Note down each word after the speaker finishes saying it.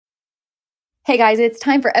Hey guys, it's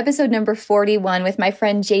time for episode number 41 with my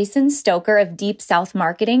friend Jason Stoker of Deep South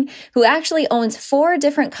Marketing, who actually owns 4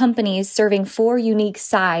 different companies serving 4 unique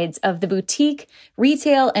sides of the boutique,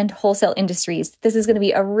 retail, and wholesale industries. This is going to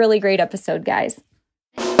be a really great episode, guys.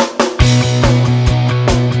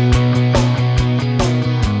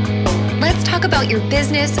 Let's talk about your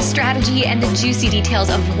business, strategy, and the juicy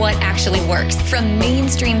details of what actually works, from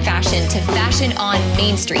mainstream fashion to fashion on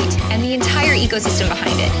Main Street and the entire ecosystem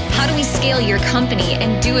behind it. How do we scale your company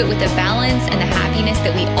and do it with the balance and the happiness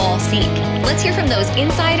that we all seek? Let's hear from those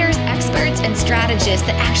insiders, experts, and strategists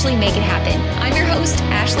that actually make it happen. I'm your host,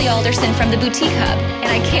 Ashley Alderson from the Boutique Hub,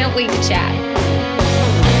 and I can't wait to chat.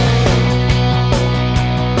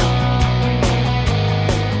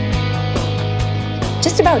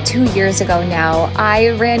 Just about 2 years ago now, I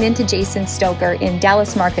ran into Jason Stoker in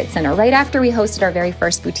Dallas Market Center right after we hosted our very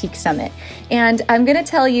first boutique summit. And I'm going to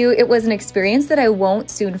tell you, it was an experience that I won't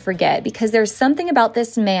soon forget because there's something about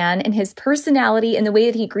this man and his personality and the way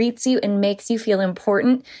that he greets you and makes you feel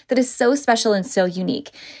important that is so special and so unique.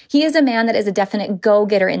 He is a man that is a definite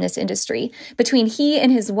go-getter in this industry. Between he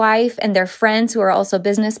and his wife and their friends who are also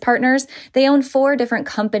business partners, they own 4 different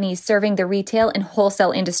companies serving the retail and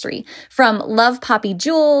wholesale industry, from Love Poppy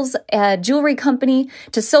Jewels, a jewelry company,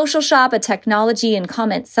 to Social Shop, a technology and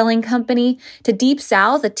comment selling company, to Deep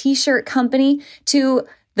South, a t-shirt company, to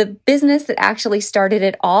the business that actually started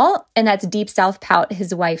it all, and that's Deep South Pout,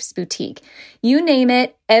 his wife's boutique. You name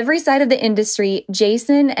it, every side of the industry,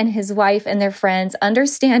 Jason and his wife and their friends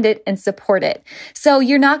understand it and support it. So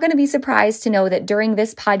you're not going to be surprised to know that during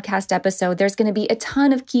this podcast episode, there's going to be a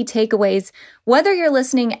ton of key takeaways, whether you're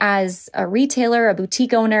listening as a retailer, a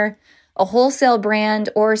boutique owner, a wholesale brand,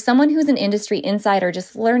 or someone who's an industry insider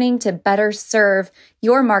just learning to better serve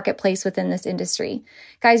your marketplace within this industry.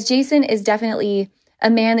 Guys, Jason is definitely a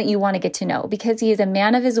man that you want to get to know because he is a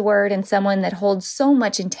man of his word and someone that holds so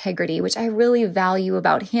much integrity, which I really value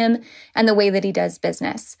about him and the way that he does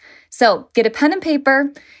business. So get a pen and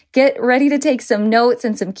paper, get ready to take some notes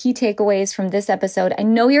and some key takeaways from this episode. I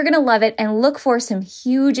know you're going to love it, and look for some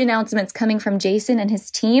huge announcements coming from Jason and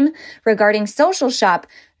his team regarding Social Shop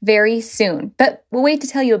very soon. But we'll wait to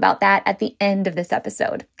tell you about that at the end of this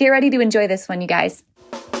episode. Get ready to enjoy this one, you guys.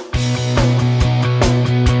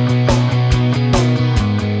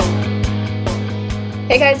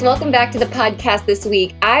 Hey guys, welcome back to the podcast this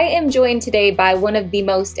week. I am joined today by one of the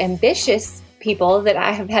most ambitious people that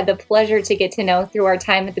I have had the pleasure to get to know through our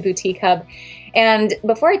time at the Boutique Hub. And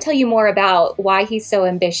before I tell you more about why he's so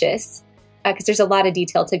ambitious, because there's a lot of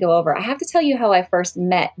detail to go over, I have to tell you how I first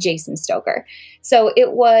met Jason Stoker. So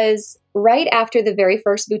it was right after the very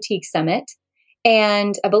first boutique summit.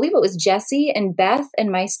 And I believe it was Jesse and Beth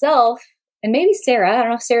and myself, and maybe Sarah, I don't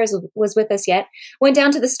know if Sarah was with us yet, went down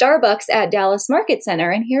to the Starbucks at Dallas Market Center.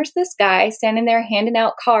 And here's this guy standing there handing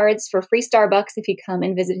out cards for free Starbucks if you come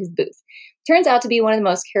and visit his booth. Turns out to be one of the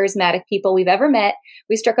most charismatic people we've ever met.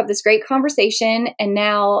 We struck up this great conversation and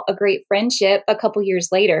now a great friendship a couple years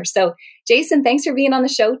later. So Jason, thanks for being on the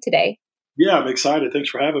show today. Yeah, I'm excited. Thanks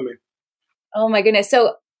for having me. Oh my goodness.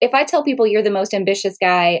 So if I tell people you're the most ambitious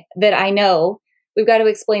guy that I know, we've got to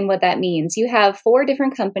explain what that means. You have 4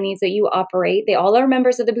 different companies that you operate. They all are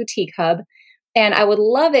members of the Boutique Hub. And I would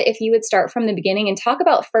love it if you would start from the beginning and talk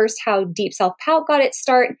about first how Deep South Pout got its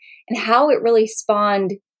start and how it really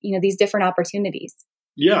spawned, these different opportunities.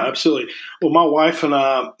 Yeah, absolutely. Well, my wife and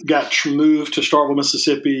I got moved to Starkville,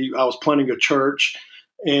 Mississippi. I was planning a church,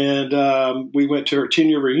 and we went to her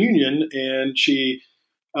 10-year reunion, and she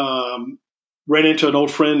ran into an old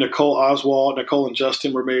friend, Nicole Oswald. Nicole and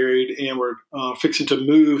Justin were married and were fixing to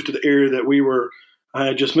move to the area that I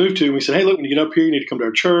had just moved to. And we said, hey, look, when you get up here, you need to come to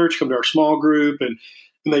our church, come to our small group. And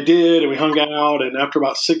they did, and we hung out. And after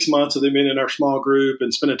about 6 months of them being in our small group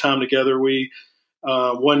and spending time together, we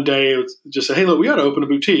one day just said, hey, look, we got to open a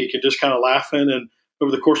boutique, and just kind of laughing. And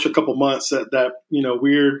over the course of a couple of months, that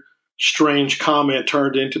weird, strange comment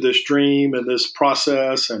turned into this dream and this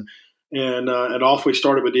process. And off we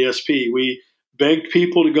started with DSP. We begged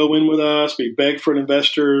people to go in with us. We begged for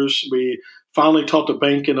investors. We finally talked a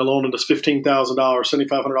bank into loaning us $15,000,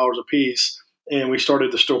 $7,500 a piece, and we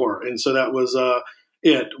started the store. And so that was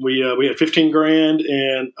it. We had $15,000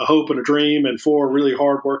 and a hope and a dream and 4 really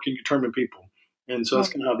hardworking, determined people. And so that's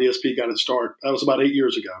kind of how DSP got its start. That was about 8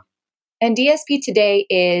 years ago. And DSP today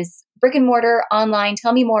is brick and mortar, online.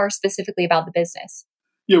 Tell me more specifically about the business.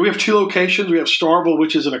 Yeah, we have 2 locations. We have Starkville,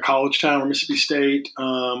 which is in a college town in Mississippi State.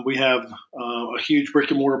 We have a huge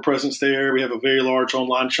brick and mortar presence there. We have a very large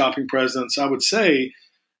online shopping presence. I would say,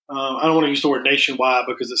 I don't want to use the word nationwide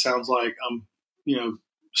because it sounds like I'm,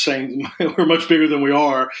 saying we're much bigger than we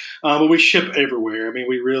are, but we ship everywhere. I mean,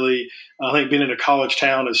 we really, I think being in a college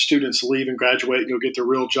town, as students leave and graduate and go get their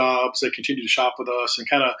real jobs, they continue to shop with us and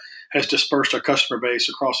kind of has dispersed our customer base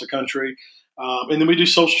across the country. And then we do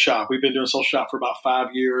social shop. We've been doing social shop for about 5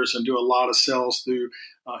 years and do a lot of sales through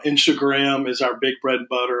Instagram is our big bread and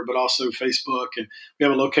butter, but also Facebook. And we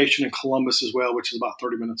have a location in Columbus as well, which is about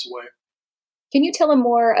 30 minutes away. Can you tell them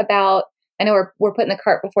more about, I know we're putting the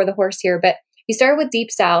cart before the horse here, but you started with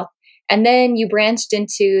Deep South and then you branched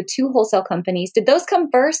into 2 wholesale companies. Did those come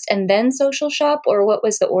first and then social shop, or what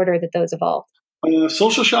was the order that those evolved?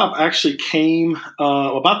 Social shop actually came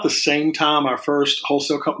about the same time our first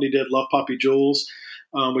wholesale company did, Love Poppy Jewels,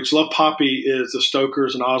 which Love Poppy is the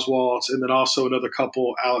Stokers and Oswalds, and then also another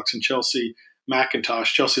couple, Alex and Chelsea McIntosh.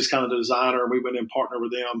 Chelsea's kind of the designer, and we went in and partnered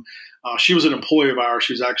with them. She was an employee of ours.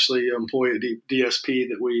 She was actually an employee at DSP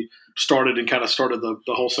that we started and kind of started the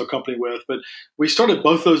wholesale company with. But we started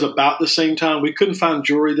both those about the same time. We couldn't find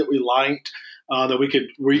jewelry that we liked. That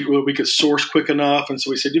we could source quick enough. And so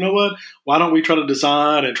we said, you know what, why don't we try to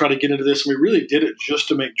design and try to get into this? And we really did it just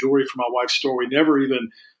to make jewelry for my wife's store. We never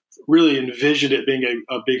even really envisioned it being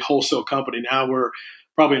a big wholesale company. Now we're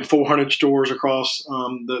probably in 400 stores across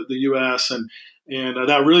the U.S. And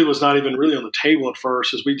that really was not even really on the table at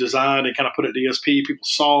first. As we designed and kind of put it at DSP, people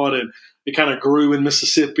saw it, and it kind of grew in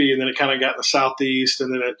Mississippi, and then it kind of got in the Southeast,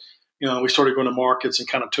 and then we started going to markets and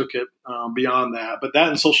kind of took it beyond that. But that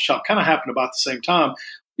and social shop kind of happened about the same time.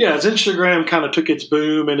 Yeah, as Instagram kind of took its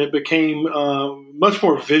boom and it became much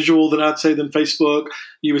more visual than Facebook.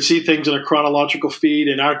 You would see things in a chronological feed,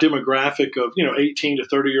 and our demographic of 18 to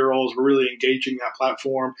 30-year-olds were really engaging that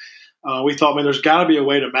platform. We thought, man, there's got to be a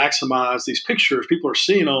way to maximize these pictures. People are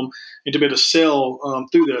seeing them, and to be able to sell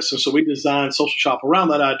through this. And so we designed social shop around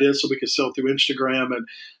that idea so we could sell through Instagram.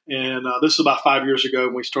 And this is about 5 years ago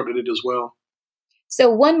when we started it as well. So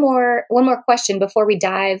one more question before we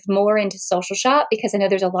dive more into social shop, because I know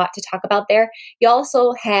there's a lot to talk about there. You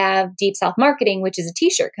also have Deep South Marketing, which is a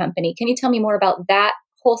t-shirt company. Can you tell me more about that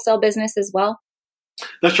wholesale business as well?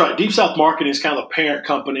 That's right. Deep South Marketing is kind of the parent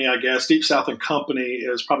company, I guess. Deep South and Company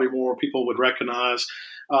is probably more people would recognize.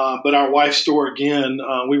 But our wife's store, again,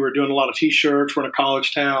 we were doing a lot of T-shirts. We're in a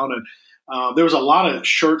college town, and there was a lot of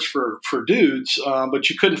shirts for dudes, but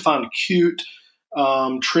you couldn't find cute,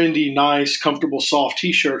 trendy, nice, comfortable, soft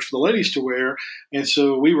T-shirts for the ladies to wear. And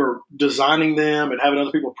so we were designing them and having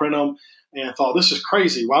other people print them, and thought, this is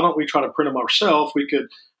crazy. Why don't we try to print them ourselves? We could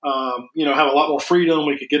have a lot more freedom.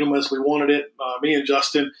 We could get them as we wanted it. Me and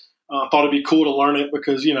Justin thought it'd be cool to learn it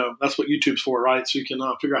because, that's what YouTube's for, right? So you can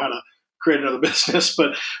figure out how to create another business.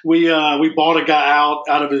 But we bought a guy out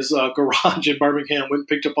of his garage in Birmingham, went and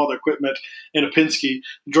picked up all the equipment in a Penske,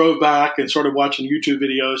 drove back and started watching YouTube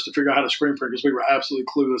videos to figure out how to screen print because we were absolutely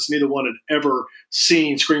clueless. Neither one had ever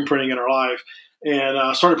seen screen printing in our life,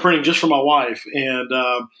 and started printing just for my wife. And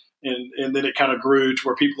then it kind of grew to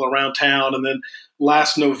where people around town. And then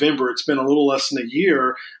last November, it's been a little less than a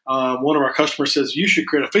year, one of our customers says, you should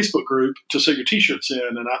create a Facebook group to sell your T-shirts in.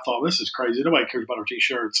 And I thought, this is crazy. Nobody cares about our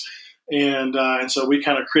T-shirts. And so we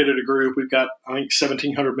kind of created a group. We've got, I think,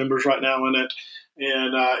 1,700 members right now in it.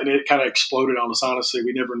 And it kind of exploded on us, honestly.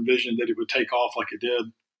 We never envisioned that it would take off like it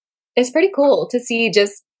did. It's pretty cool to see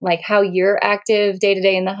just like how you're active day to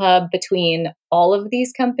day in the hub between all of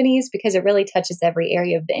these companies, because it really touches every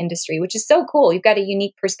area of the industry, which is so cool. You've got a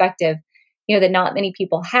unique perspective, that not many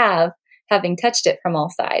people have, having touched it from all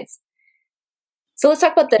sides. So let's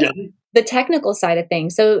talk about the technical side of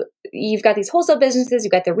things. So you've got these wholesale businesses,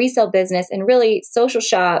 you've got the resale business, and really social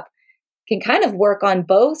shop can kind of work on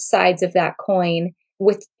both sides of that coin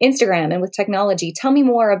with Instagram and with technology. Tell me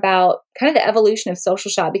more about kind of the evolution of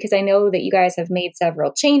social shop, because I know that you guys have made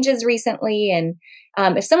several changes recently. And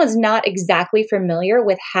if someone's not exactly familiar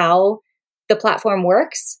with how the platform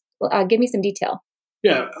works, give me some detail.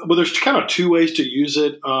 Yeah, well, there's kind of 2 ways to use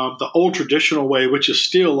it. The old traditional way, which is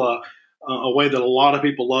still a way that a lot of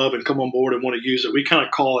people love and come on board and want to use it. We kind of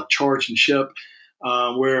call it charge and ship,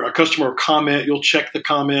 where a customer will comment, you'll check the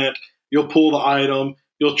comment, you'll pull the item,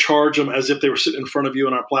 you'll charge them as if they were sitting in front of you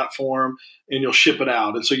on our platform, and you'll ship it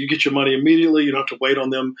out. And so you get your money immediately. You don't have to wait on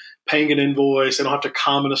them paying an invoice. They don't have to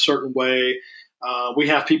comment a certain way. We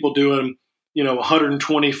have people doing,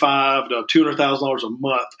 $125,000 to $200,000 a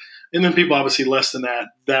month. And then people obviously less than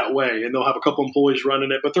that way. And they'll have a couple employees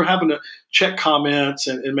running it, but they're having to check comments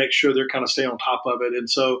and make sure they're kind of staying on top of it. And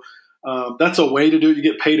so that's a way to do it. You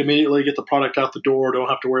get paid immediately, get the product out the door, don't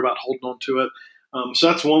have to worry about holding on to it. So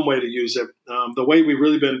that's one way to use it. The way we've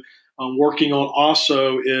really been working on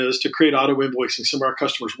also is to create auto invoicing. Some of our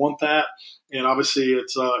customers want that. And obviously,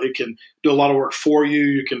 it can do a lot of work for you.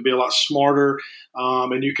 You can be a lot smarter,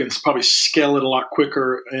 and you can probably scale it a lot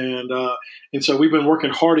quicker. And so we've been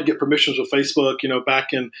working hard to get permissions with Facebook. Back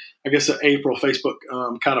in, I guess, in April, Facebook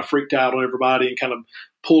kind of freaked out on everybody and kind of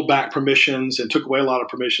pulled back permissions and took away a lot of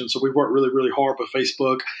permissions. So we worked really, really hard with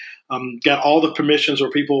Facebook. Got all the permissions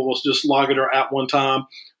where people will just log into our app one time.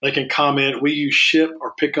 They can comment. We use ship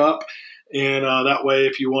or pick up. And that way,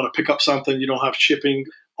 if you want to pick up something, you don't have shipping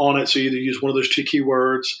on it. So you either use one of those two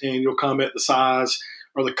keywords and you'll comment the size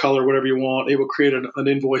or the color, whatever you want. It will create an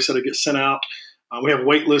invoice that'll get sent out. We have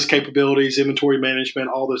wait list capabilities, inventory management,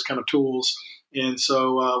 all those kind of tools. And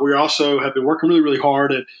so we also have been working really, really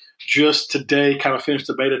hard, and just today kind of finished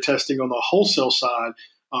the beta testing on the wholesale side.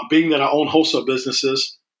 Being that I own wholesale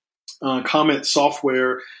businesses, comment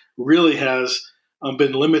software really has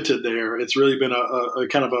been limited there. It's really been a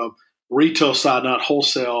kind of a retail side, not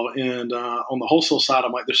wholesale. And on the wholesale side,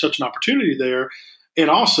 I'm like, there's such an opportunity there. And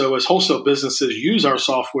also, as wholesale businesses use our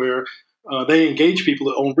software, they engage people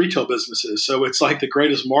that own retail businesses. So it's like the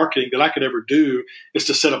greatest marketing that I could ever do is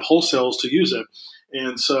to set up wholesales to use it.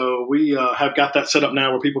 And so we have got that set up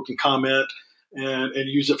now where people can comment and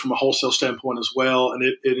use it from a wholesale standpoint as well. And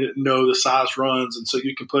it know the size runs. And so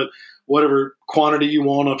you can put whatever quantity you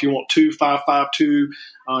want. If you want 2552,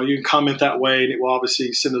 you can comment that way, and it will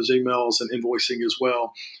obviously send those emails and invoicing as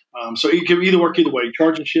well. So it can either work either way,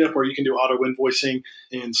 charge and ship, or you can do auto invoicing.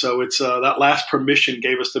 And so it's that last permission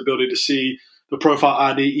gave us the ability to see the profile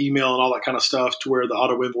ID, email, and all that kind of stuff to where the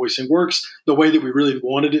auto invoicing works the way that we really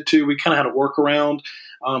wanted it to. We kind of had a workaround,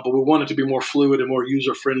 but we wanted it to be more fluid and more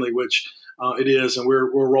user friendly, which it is, and we're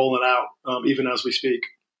rolling out even as we speak.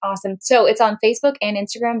 Awesome. So it's on Facebook and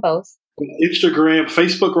Instagram both? Instagram,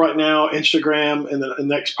 Facebook right now, Instagram, and the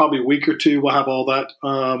next probably week or two, we'll have all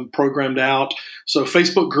that programmed out. So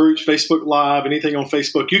Facebook groups, Facebook Live, anything on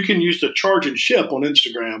Facebook. You can use the charge and ship on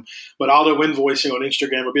Instagram, but auto invoicing on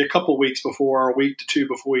Instagram will be a couple weeks before, or a week to two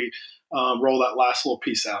before we roll that last little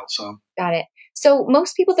piece out. So got it. So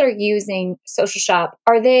most people that are using Social Shop,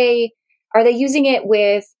 are they using it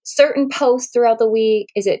with certain posts throughout the week?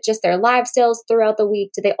 Is it just their live sales throughout the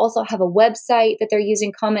week? Do they also have a website that they're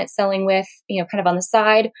using comment selling with, kind of on the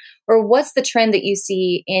side? Or what's the trend that you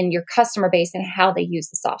see in your customer base and how they use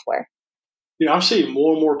the software? I'm seeing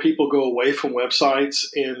more and more people go away from websites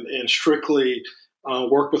and strictly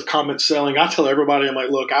work with comment selling. I tell everybody, I'm like,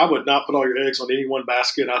 look, I would not put all your eggs on any one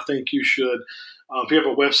basket. I think you should, if you have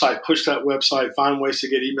a website, push that website, find ways to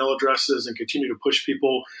get email addresses and continue to push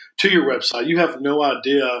people to your website. You have no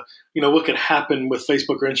idea, what could happen with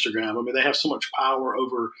Facebook or Instagram. I mean, they have so much power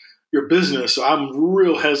over your business. So I'm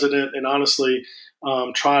real hesitant and honestly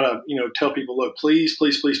try to, tell people, look, please,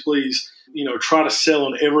 please, please, please, try to sell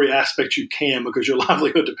on every aspect you can because your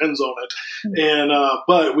livelihood depends on it. And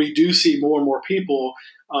but we do see more and more people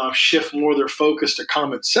shift more of their focus to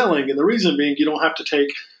comment selling. And the reason being, you don't have to take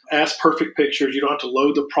as perfect pictures. You don't have to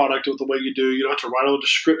load the product the way you do. You don't have to write all the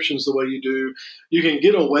descriptions the way you do. You can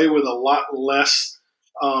get away with a lot less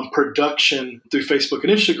production through Facebook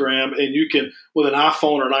and Instagram, and you can, with an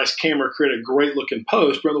iPhone or a nice camera, create a great looking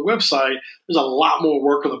post. But on the website, there's a lot more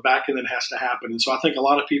work on the back end that has to happen. And so I think a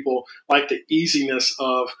lot of people like the easiness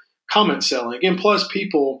of comment selling. And plus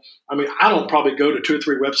people, I don't probably go to 2 or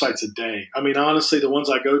 3 websites a day. Honestly, the ones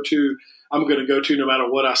I go to, I'm going to go to no matter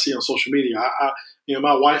what I see on social media.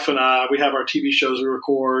 My wife and I, we have our TV shows we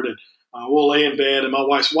record, and we'll lay in bed, and my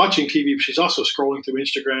wife's watching TV, but she's also scrolling through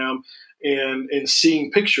Instagram and seeing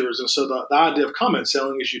pictures. And so the idea of comment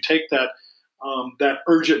selling is you take that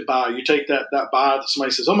urgent buy, you take that buy that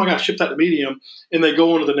somebody says, oh my gosh, ship that to Medium, and they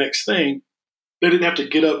go on to the next thing. They didn't have to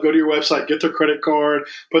get up, go to your website, get their credit card,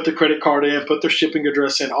 put the credit card in, put their shipping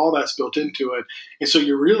address in. All that's built into it. And so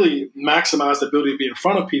you really maximize the ability to be in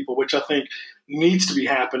front of people, which I think needs to be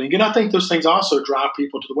happening. And I think those things also drive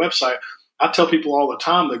people to the website. I tell people all the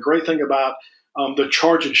time, the great thing about the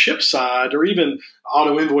charge and ship side, or even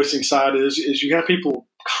auto invoicing side, is you have people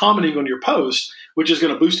commenting on your post, which is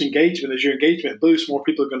going to boost engagement. As your engagement boosts, more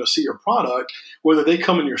people are going to see your product. Whether they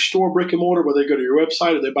come in your store brick and mortar, whether they go to your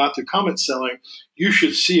website, or they buy through comment selling, you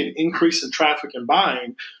should see an increase in traffic and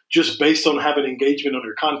buying just based on having engagement on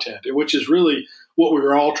your content, which is really what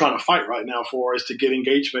we're all trying to fight right now for, is to get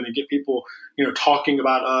engagement and get people, talking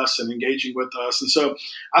about us and engaging with us. And so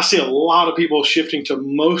I see a lot of people shifting to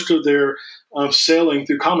most of their selling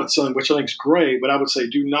through comment selling, which I think is great. But I would say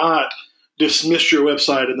do not dismiss your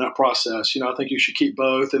website in that process. I think you should keep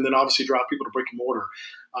both, and then obviously drive people to brick and mortar.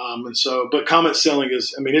 But comment selling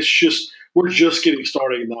is, we're just getting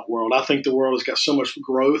started in that world. I think the world has got so much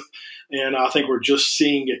growth, and I think we're just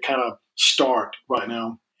seeing it kind of start right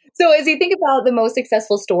now. So as you think about the most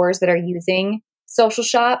successful stores that are using social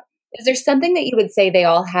shop, is there something that you would say they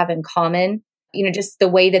all have in common? Just the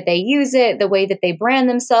way that they use it, the way that they brand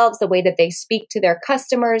themselves, the way that they speak to their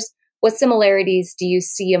customers. What similarities do you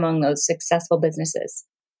see among those successful businesses?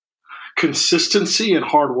 Consistency and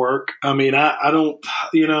hard work. I mean, I don't,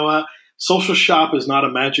 social shop is not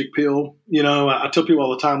a magic pill. I tell people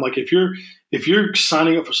all the time, like if you're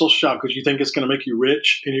signing up for social shop because you think it's going to make you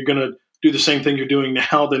rich and you're going to do the same thing you're doing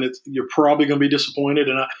now, then you're probably going to be disappointed.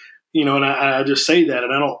 And I just say that,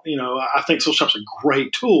 and I don't, I think social shop's a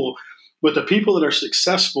great tool, but the people that are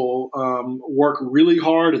successful work really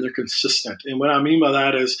hard and they're consistent. And what I mean by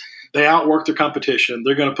that is they outwork their competition.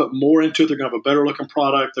 They're going to put more into it. They're going to have a better looking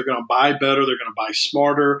product. They're going to buy better. They're going to buy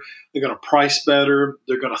smarter. They're going to price better.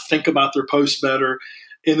 They're going to think about their posts better.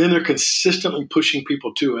 And then they're consistently pushing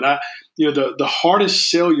people to it. The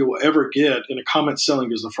hardest sale you'll ever get in a comment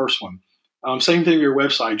selling is the first one. Same thing with your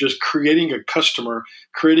website, just creating a customer,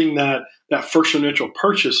 creating that first initial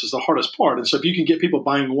purchase is the hardest part. And so if you can get people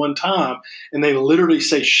buying one time and they literally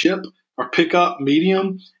say ship or pick up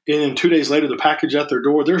medium, and then 2 days later the package at their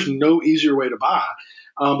door, there's no easier way to buy.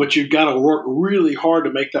 But you've got to work really hard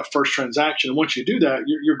to make that first transaction. And once you do that,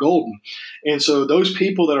 you're golden. And so those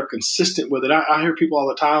people that are consistent with it, I hear people all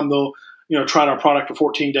the time, they'll tried our product for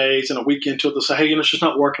 14 days and a week into it, they'll say, hey, it's just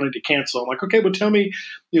not working. I need to cancel. I'm like, okay, but tell me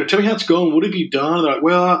how it's going. What have you done? They're like,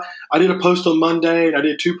 well, I did a post on Monday and I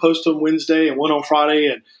did 2 posts on Wednesday and 1 on Friday.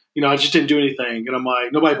 And, I just didn't do anything. And I'm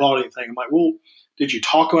like, nobody bought anything. I'm like, well, did you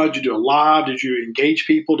talk about it? Did you do a live? Did you engage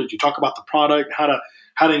people? Did you talk about the product, how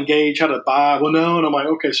to engage, how to buy? Well, no. And I'm like,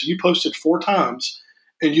 okay, so you posted 4 times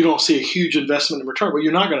and you don't see a huge investment in return. Well,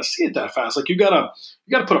 you're not going to see it that fast. Like you got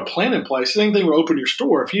to put a plan in place. Same thing with opening your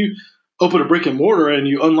store. If you open a brick and mortar and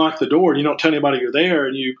you unlock the door and you don't tell anybody you're there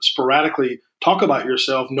and you sporadically talk about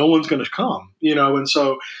yourself, no one's going to come, And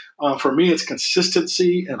so for me, it's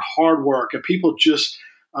consistency and hard work and people just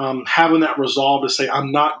having that resolve to say,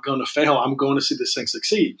 I'm not going to fail. I'm going to see this thing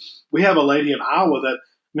succeed. We have a lady in Iowa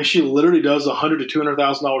that, she literally does $100,000 to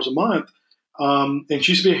 $200,000 a month. And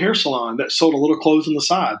she used to be a hair salon that sold a little clothes on the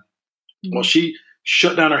side. Mm-hmm. Well, she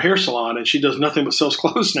shut down her hair salon and she does nothing but sells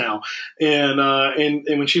clothes now. And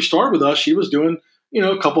when she started with us, she was doing,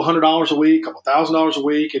 a couple $100 a week, couple $1,000 a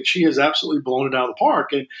week. And she has absolutely blown it out of the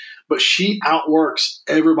park. But she outworks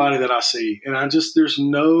everybody that I see. And there's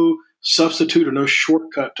no substitute or no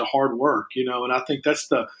shortcut to hard work, and I think that's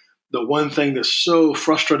the one thing that's so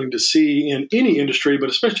frustrating to see in any industry, but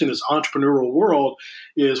especially in this entrepreneurial world,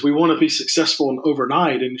 is we want to be successful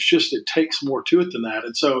overnight. And it takes more to it than that.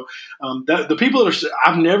 And so the people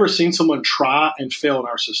I've never seen someone try and fail in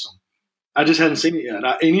our system. I just hadn't seen it yet.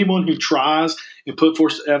 Anyone who tries and put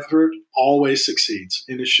forth effort always succeeds.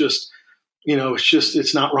 And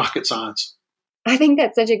it's not rocket science. I think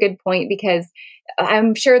that's such a good point because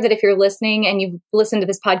I'm sure that if you're listening and you've listened to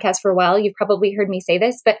this podcast for a while, you've probably heard me say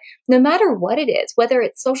this, but no matter what it is, whether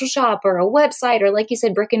it's social shop or a website or like you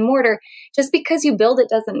said, brick and mortar, just because you build it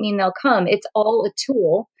doesn't mean they'll come. It's all a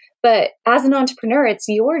tool. But as an entrepreneur, it's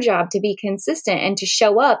your job to be consistent and to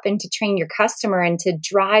show up and to train your customer and to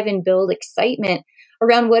drive and build excitement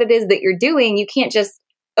around what it is that you're doing. You can't just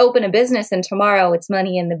open a business and tomorrow it's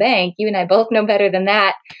money in the bank. You and I both know better than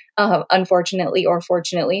that, unfortunately or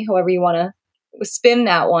fortunately, however you want to spin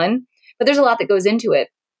that one. But there's a lot that goes into it.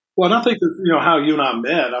 Well, and I think that, how you and I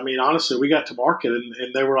met, I mean, honestly, we got to market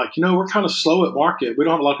and they were like, we're kind of slow at market. We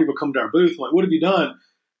don't have a lot of people come to our booth. I'm like, what have you done?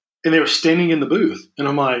 And they were standing in the booth. And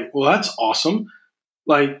I'm like, well, that's awesome.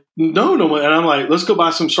 Like, no. And I'm like, let's go buy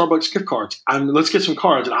some Starbucks gift cards. Let's get some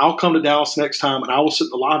cards and I'll come to Dallas next time and I will sit in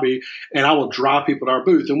the lobby and I will drive people to our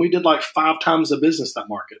booth. And we did like 5 times the business that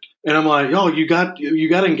market. And I'm like, you got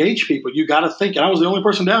to engage people. You got to think. And I was the only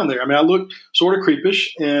person down there. I mean, I looked sort of creepish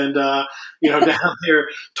and, down there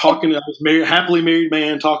talking. I was happily married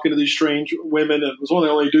man talking to these strange women. And was one of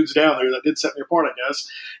the only dudes down there that did set me apart, I guess.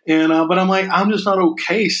 And, but I'm like, I'm just not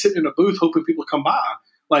okay sitting in a booth hoping people come by.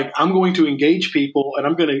 Like, I'm going to engage people and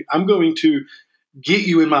I'm going to get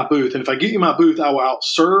you in my booth. And if I get you in my booth, I will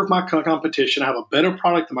outserve my competition. I have a better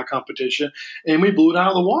product than my competition. And we blew it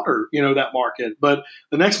out of the water, that market. But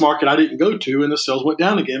the next market I didn't go to and the sales went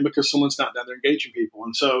down again because someone's not down there engaging people.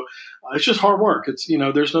 And so it's just hard work. It's,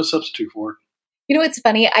 there's no substitute for it. It's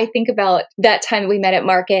funny. I think about that time we met at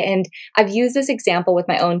market, and I've used this example with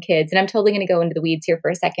my own kids, and I'm totally going to go into the weeds here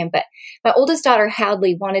for a second. But my oldest daughter,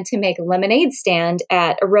 Hadley, wanted to make a lemonade stand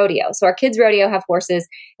at a rodeo. So our kids' rodeo have horses.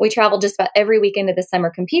 We travel just about every weekend of the summer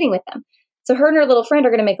competing with them. So her and her little friend are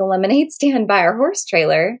going to make a lemonade stand by our horse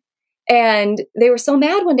trailer. And they were so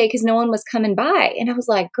mad one day because no one was coming by. And I was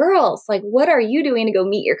like, girls, like, what are you doing to go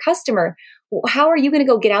meet your customer? How are you going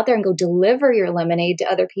to go get out there and go deliver your lemonade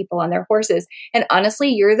to other people on their horses? And honestly,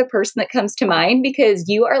 you're the person that comes to mind because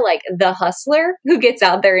you are like the hustler who gets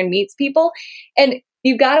out there and meets people. And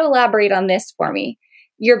you've got to elaborate on this for me,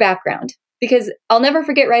 your background, because I'll never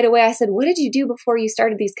forget right away. I said, what did you do before you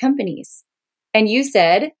started these companies? And you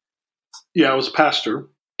said, yeah, I was a pastor.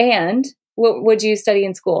 And what would you study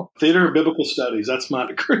in school? Theater and biblical studies. That's my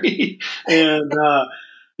degree. And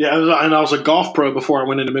I was a golf pro before I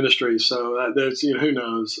went into ministry. So there's, who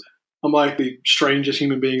knows? I'm like the strangest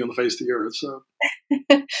human being on the face of the earth. So,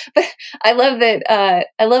 but I love that.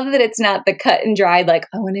 I love that it's not the cut and dried. Like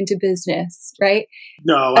I went into business, right?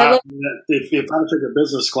 No, if I took a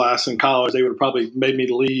business class in college, they would have probably made me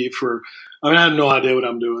leave for. I mean, I have no idea what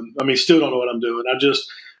I'm doing. I mean, still don't know what I'm doing. I just,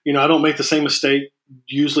 I don't make the same mistake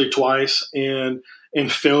usually twice, and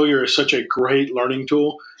failure is such a great learning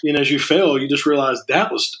tool. And as you fail, you just realize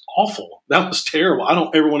that was awful. That was terrible. I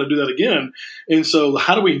don't ever want to do that again. And so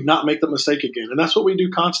how do we not make that mistake again? And that's what we do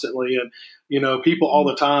constantly. And, people all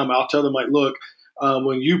the time, I'll tell them like, look,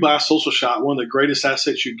 when you buy Social Shop, one of the greatest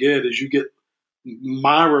assets you get is you get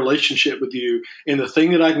my relationship with you. And the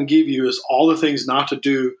thing that I can give you is all the things not to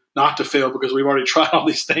do, not to fail, because we've already tried all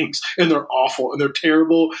these things and they're awful and they're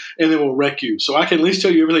terrible and they will wreck you. So I can at least tell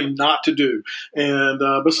you everything not to do. And,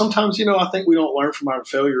 but sometimes, I think we don't learn from our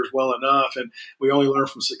failures well enough, and we only learn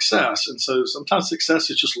from success. And so sometimes success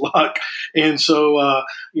is just luck. And so,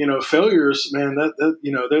 failures, man,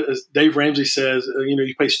 as Dave Ramsey says,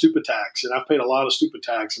 you pay stupid tax, and I've paid a lot of stupid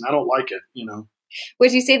tax and I don't like it,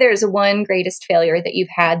 Would you say there's one greatest failure that you've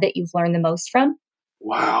had that you've learned the most from?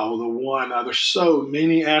 Wow, the one. There's so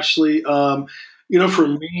many, Ashley. For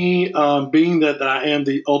me, being that I am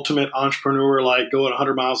the ultimate entrepreneur, like going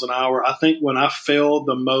 100 miles an hour, I think when I fail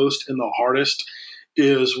the most and the hardest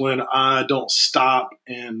is when I don't stop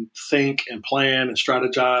and think and plan and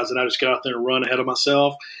strategize, and I just get out there and run ahead of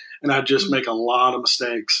myself. And I just make a lot of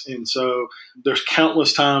mistakes. And so there's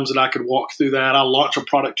countless times that I could walk through that. I launch a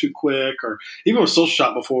product too quick, or even with Social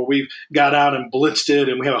Shop before, we've got out and blitzed it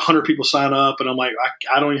and we have 100 people sign up. And I'm like,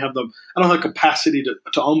 I don't have the capacity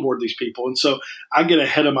to onboard these people. And so I get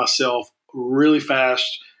ahead of myself really fast,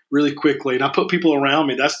 really quickly. And I put people around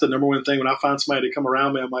me. That's the number one thing. When I find somebody to come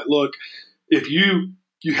around me, I'm like, look, if you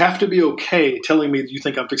have to be okay telling me that you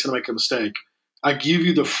think I'm fixing to make a mistake. I give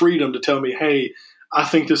you the freedom to tell me, hey, I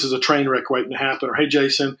think this is a train wreck waiting to happen. Or, hey,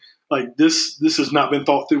 Jason, like this has not been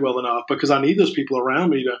thought through well enough, because I need those people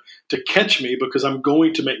around me to catch me, because I'm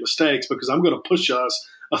going to make mistakes, because I'm going to push us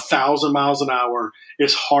 1,000 miles an hour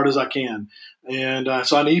as hard as I can. And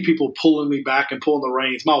so I need people pulling me back and pulling the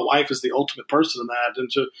reins. My wife is the ultimate person in that. And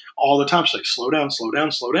so all the time she's like, slow down, slow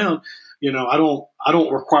down, slow down. I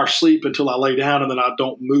don't require sleep until I lay down, and then I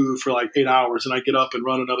don't move for like 8 hours, and I get up and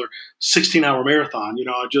run another 16-hour marathon.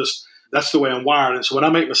 That's the way I'm wired. And so when I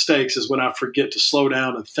make mistakes is when I forget to slow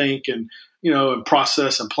down and think and, and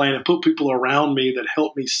process and plan and put people around me that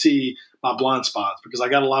help me see my blind spots, because I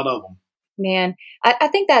got a lot of them. Man, I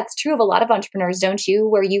think that's true of a lot of entrepreneurs, don't you?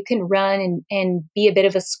 Where you can run and be a bit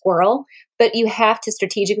of a squirrel, but you have to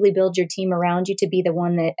strategically build your team around you to be the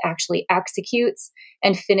one that actually executes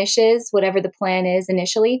and finishes whatever the plan is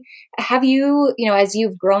initially. Have you, as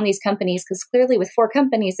you've grown these companies, because clearly with 4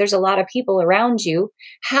 companies, there's a lot of people around you.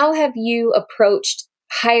 How have you approached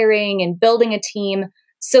hiring and building a team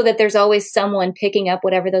so that there's always someone picking up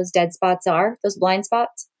whatever those dead spots are, those blind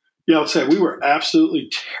spots? Yeah, I would say we were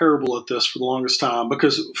absolutely terrible at this for the longest time,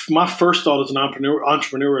 because my first thought as an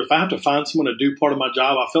entrepreneur, if I have to find someone to do part of my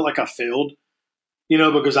job, I feel like I failed,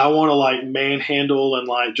 because I want to like manhandle and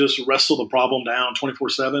like just wrestle the problem down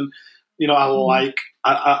 24/7.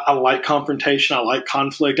 I like confrontation. I like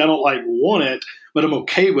conflict. I don't like want it, but I'm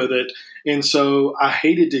okay with it. And so I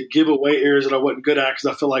hated to give away areas that I wasn't good at, because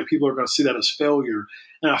I feel like people are going to see that as failure.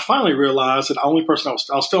 And I finally realized that the only person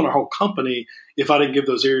I was failing our whole company if I didn't give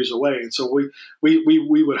those areas away. And so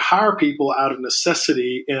we would hire people out of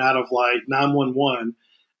necessity and out of like 911.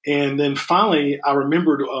 And then finally, I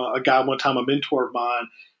remembered a guy one time, a mentor of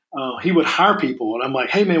mine. He would hire people, and I'm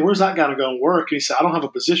like, hey man, where's that guy to go and work? And he said, I don't have a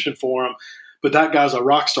position for him, but that guy's a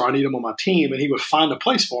rock star. I need him on my team. And he would find a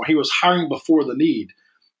place for him. He was hiring before the need,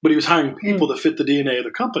 but he was hiring people that fit the DNA of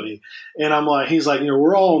the company. And I'm like, he's like,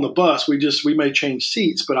 we're all on the bus. We may change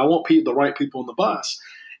seats, but I want the right people on the bus.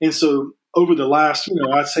 And so over the last,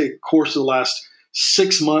 I'd say course of the last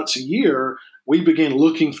 6 months, a year, we began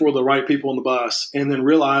looking for the right people on the bus, and then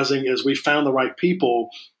realizing as we found the right people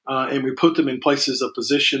and we put them in places of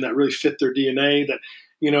position that really fit their DNA, that,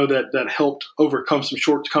 that helped overcome some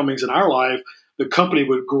shortcomings in our life, the company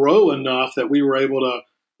would grow enough that we were able to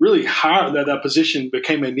really hire that position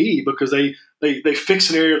became a need because they fixed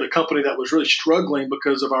an area of the company that was really struggling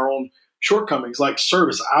because of our own shortcomings, like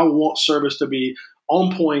service. I want service to be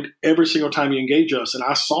on point every single time you engage us. And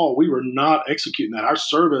I saw we were not executing that. Our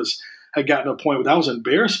service had gotten to a point where I was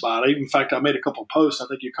embarrassed by it. In fact, I made a couple of posts. I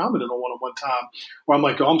think you commented on one time where I'm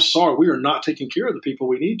like, oh, I'm sorry, we are not taking care of the people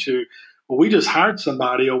we need to. Well, we just hired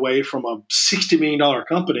somebody away from a $60 million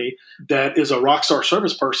company that is a rock star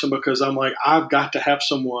service person because I'm like, I've got to have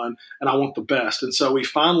someone and I want the best. And so we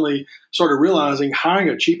finally started realizing hiring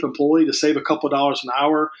a cheap employee to save a couple of dollars an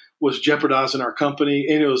hour was jeopardizing our company.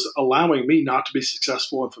 And it was allowing me not to be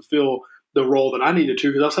successful and fulfill the role that I needed to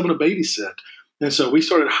because I was having to babysit. And so we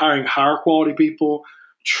started hiring higher quality people,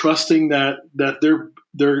 trusting that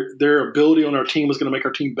their ability on our team was going to make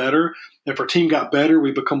our team better. If our team got better,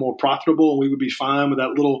 we become more profitable, and we would be fine with that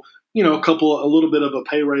little, a little bit of a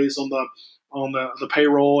pay raise on the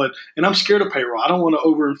payroll. And I'm scared of payroll. I don't want to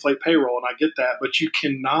overinflate payroll, and I get that. But you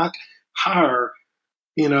cannot hire,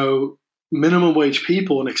 minimum wage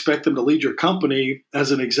people and expect them to lead your company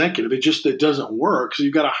as an executive. It doesn't work. So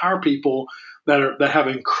you've got to hire people that have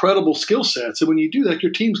incredible skill sets. And when you do that,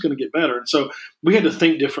 your team's going to get better. And so we had to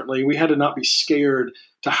think differently. We had to not be scared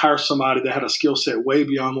to hire somebody that had a skill set way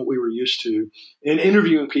beyond what we were used to. And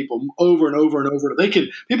interviewing people over and over and over.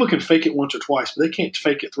 People can fake it once or twice, but they can't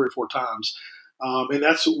fake it 3 or 4 times. And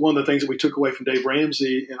that's one of the things that we took away from Dave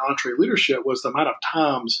Ramsey in Entree Leadership was the amount of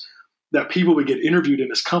times that people would get interviewed in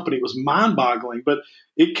his company. It was mind-boggling, but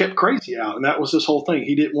it kept crazy out. And that was his whole thing.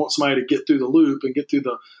 He didn't want somebody to get through the loop and get through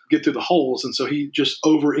the holes. And so he just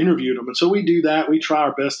over-interviewed them. And so we do that. We try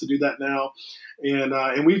our best to do that now.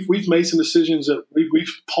 And we've made some decisions that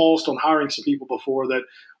we've paused on hiring some people before that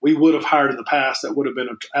we would have hired in the past that would have been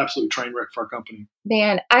an absolute train wreck for our company.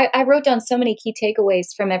 Man, I wrote down so many key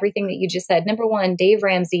takeaways from everything that you just said. Number one, Dave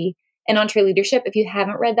Ramsey and Entree Leadership. If you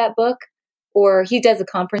haven't read that book, or he does the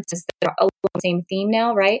conferences that are along the same theme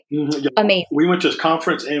now, right? Mm-hmm, yeah. Amazing. We went to his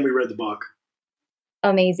conference and we read the book.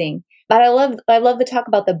 Amazing. But I love the talk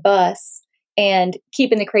about the bus and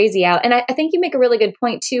keeping the crazy out. And I think you make a really good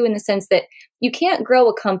point too, in the sense that you can't grow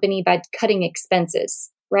a company by cutting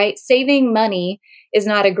expenses, right? Saving money is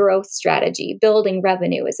not a growth strategy. Building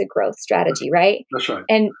revenue is a growth strategy, right? That's right.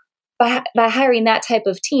 And by hiring that type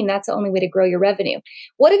of team, that's the only way to grow your revenue.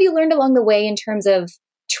 What have you learned along the way in terms of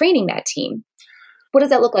training that team? What does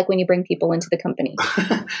that look like when you bring people into the company?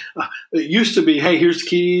 It used to be, hey, here's the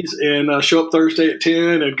keys and show up Thursday at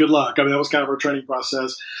 10 and good luck. I mean, that was kind of our training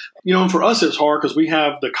process. And for us, it's hard because we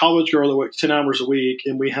have the college girl that works 10 hours a week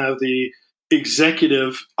and we have the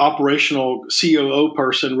executive operational COO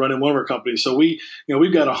person running one of our companies. So we've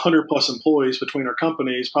got 100 plus employees between our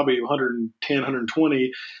companies, probably 110,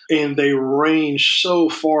 120, and they range so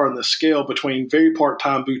far in the scale between very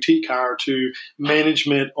part-time boutique hire to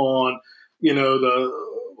management on,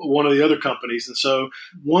 one of the other companies. And so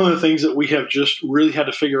one of the things that we have just really had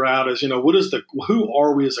to figure out is, who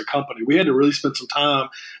are we as a company? We had to really spend some time,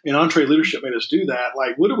 and Entree Leadership made us do that.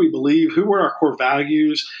 Like, what do we believe? Who are our core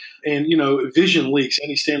values? And, vision leaks.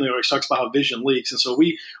 Andy Stanley always talks about how vision leaks. And so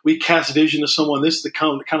we cast vision to someone. This is the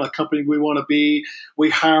kind of company we want to be.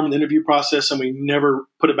 We hire them in the interview process and we never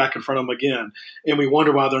put it back in front of them again. And we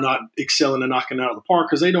wonder why they're not excelling and knocking it out of the park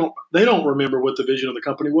because they don't remember what the vision of the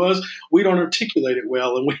company was. We don't articulate it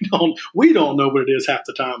well, and we don't know what it is half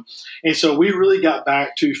the time. And so we really got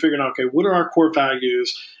back to figuring out, okay, what are our core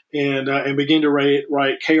values, and begin to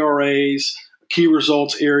write KRAs, key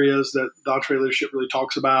results areas that the Entree Leadership really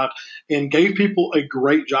talks about, and gave people a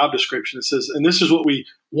great job description. It says, and this is what we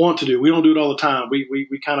want to do. We don't do it all the time. We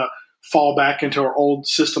kind of fall back into our old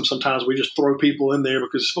system sometimes. We just throw people in there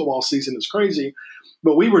because football season is crazy.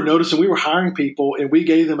 But we were noticing we were hiring people and we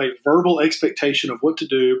gave them a verbal expectation of what to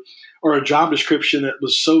do or a job description that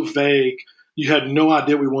was so vague you had no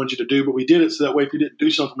idea what we wanted you to do, but we did it so that way if you didn't do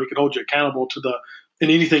something, we could hold you accountable to and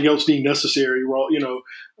anything else deemed necessary. Well,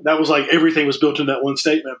 that was like everything was built into that one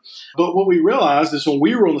statement. But what we realized is when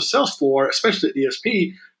we were on the sales floor, especially at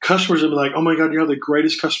DSP, customers would be like, oh my God, you have the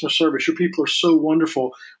greatest customer service. Your people are so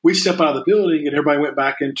wonderful. We step out of the building and everybody went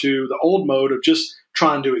back into the old mode of just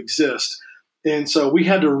trying to exist. And so we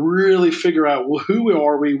had to really figure out, well, who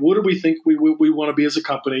are we? What do we think we want to be as a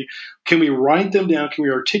company? Can we write them down? Can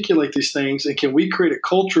we articulate these things? And can we create a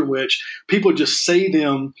culture in which people just say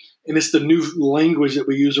them, and it's the new language that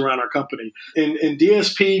we use around our company? And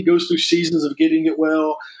DSP goes through seasons of getting it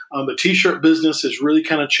well. The T-shirt business is really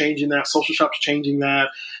kind of changing that. Social Shop's changing that.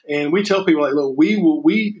 And we tell people, like, look,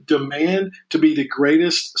 we demand to be the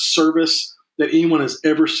greatest service that anyone has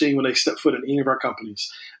ever seen when they step foot in any of our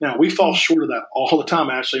companies. Now, we fall short of that all the time,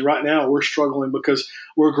 actually. Right now, we're struggling because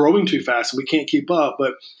we're growing too fast and we can't keep up.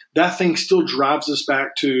 But that thing still drives us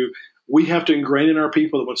back to, we have to ingrain in our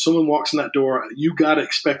people that when someone walks in that door, you got to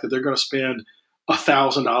expect that they're going to spend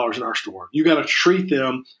 $1,000 in our store. You got to treat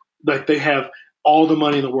them like they have all the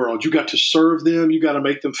money in the world. You got to serve them. You got to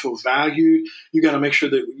make them feel valued. You got to make sure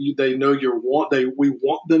that they know we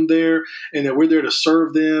want them there, and that we're there to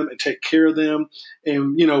serve them and take care of them.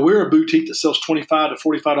 And, we're a boutique that sells $25 to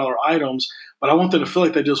 $45 items, but I want them to feel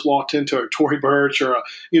like they just walked into a Tory Burch or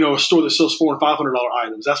a store that sells $400 and $500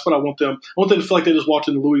 items. That's what I want them. I want them to feel like they just walked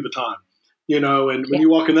into Louis Vuitton. And when you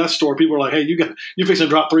walk in that store, people are like, "Hey, you're fixing to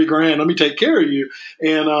drop $3,000. Let me take care of you."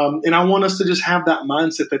 And I want us to just have that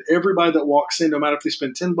mindset that everybody that walks in, no matter if they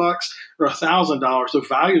spend $10 or $1,000, they're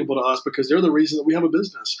valuable to us because they're the reason that we have a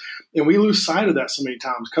business. And we lose sight of that so many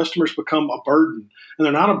times. Customers become a burden, and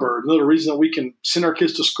they're not a burden. They're the reason that we can send our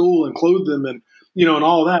kids to school and clothe them, and and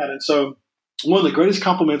all that. And so, one of the greatest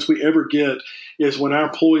compliments we ever get is when our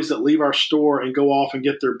employees that leave our store and go off and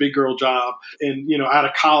get their big girl job and, out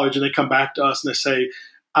of college, and they come back to us and they say,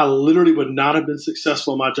 "I literally would not have been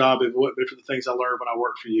successful in my job if it wasn't for the things I learned when I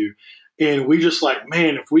worked for you." And we just like,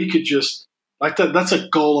 man, if we could just like that, that's a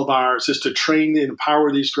goal of ours, is to train and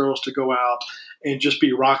empower these girls to go out and just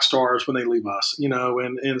be rock stars when they leave us,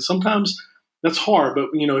 and sometimes that's hard, but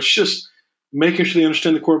it's just making sure they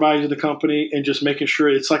understand the core values of the company and just making sure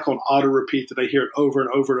it's like on auto repeat that they hear it over and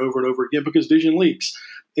over and over and over again, because vision leaks,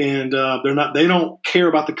 and they don't care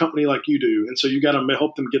about the company like you do. And so you got to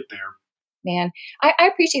help them get there. Man, I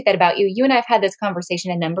appreciate that about you. You and I have had this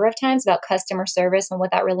conversation a number of times about customer service and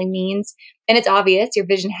what that really means. And it's obvious your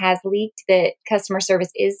vision has leaked that customer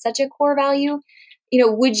service is such a core value.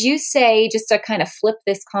 Would you say, just to kind of flip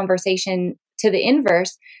this conversation to the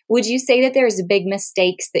inverse, would you say that there's big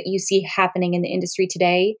mistakes that you see happening in the industry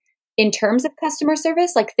today in terms of customer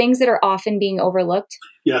service, like things that are often being overlooked?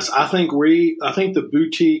 Yes, I think the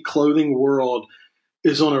boutique clothing world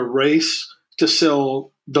is on a race to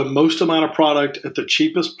sell the most amount of product at the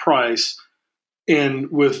cheapest price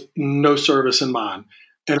and with no service in mind.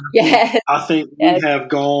 And I think we have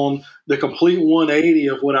gone the complete 180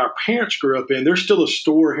 of what our parents grew up in. There's still a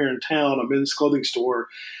store here in town, a men's clothing store,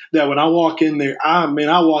 that when I walk in there, I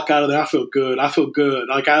walk out of there, I feel good. I feel good.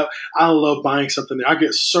 Like I love buying something there. I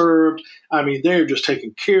get served. They're just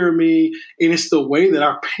taking care of me. And it's the way that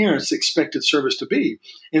our parents expected service to be.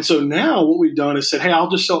 And so now what we've done is said, hey,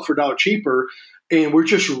 I'll just sell it for $1 cheaper. And we're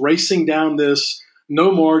just racing down this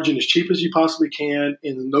no margin, as cheap as you possibly can,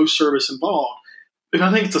 and no service involved. And I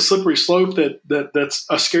think it's a slippery slope that's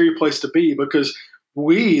a scary place to be, because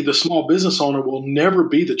we, the small business owner, will never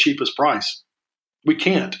be the cheapest price. We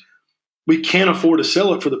can't. We can't afford to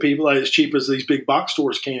sell it for the people as cheap as these big box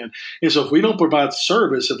stores can. And so if we don't provide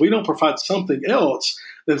service, if we don't provide something else,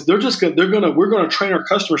 then we're going to train our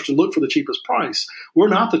customers to look for the cheapest price. We're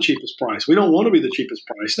not the cheapest price. We don't want to be the cheapest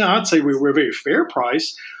price. Now, I'd say we're a very fair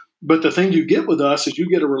price. But the thing you get with us is you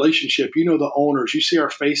get a relationship. You know the owners. You see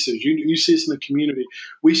our faces. You see us in the community.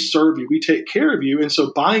 We serve you. We take care of you. And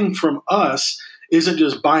so buying from us isn't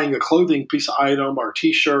just buying a clothing piece of item or a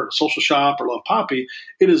T-shirt, a social shop, or Love Poppy.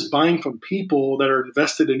 It is buying from people that are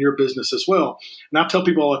invested in your business as well. And I tell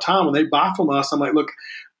people all the time, when they buy from us, I'm like, look,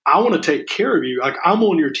 I want to take care of you. Like, I'm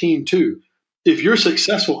on your team too. If you're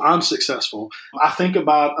successful, I'm successful. I think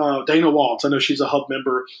about Dana Waltz. I know she's a Hub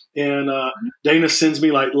member, and Dana sends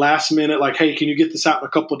me like last minute, like, hey, can you get this out in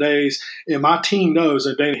a couple of days? And my team knows,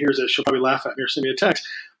 and Dana hears it, she'll probably laugh at me or send me a text.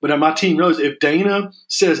 But my team knows if Dana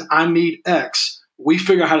says, I need X, we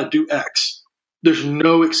figure out how to do X. There's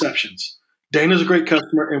no exceptions. Dana's a great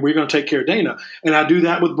customer, and we're going to take care of Dana. And I do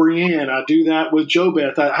that with Brienne. I do that with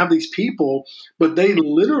JoBeth. I have these people, but they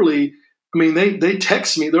literally – they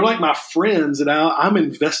text me. They're like my friends, and I'm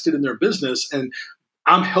invested in their business, and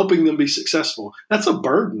I'm helping them be successful. That's a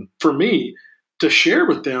burden for me to share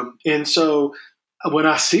with them. And so when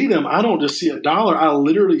I see them, I don't just see $1. I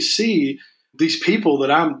literally see these people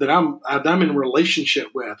that I'm in relationship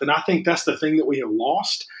with. And I think that's the thing that we have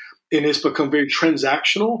lost, and it's become very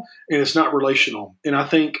transactional, and it's not relational. And I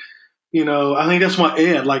think that's why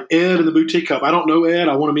Ed in the Boutique Hub. I don't know Ed.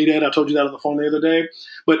 I want to meet Ed. I told you that on the phone the other day.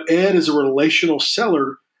 But Ed is a relational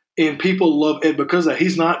seller, and people love Ed because of that.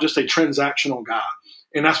 He's not just a transactional guy.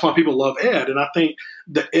 And that's why people love Ed. And I think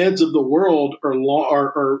the Eds of the world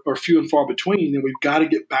are few and far between, and we've got to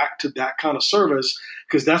get back to that kind of service,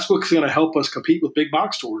 because that's what's going to help us compete with big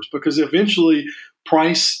box stores, because eventually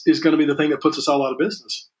price is going to be the thing that puts us all out of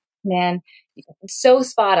business. Man, So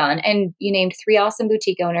spot on. And you named three awesome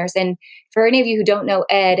boutique owners. And for any of you who don't know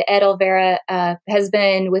Ed Olvera has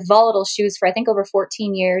been with Volatile Shoes for, I think, over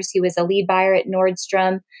 14 years. He was a lead buyer at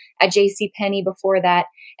Nordstrom, at JCPenney before that.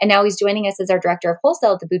 And now he's joining us as our director of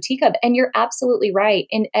wholesale at the Boutique Hub. And you're absolutely right.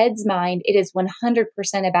 In Ed's mind, it is 100%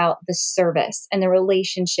 about the service and the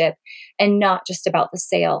relationship and not just about the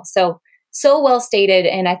sale. So well stated,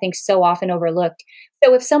 and I think so often overlooked.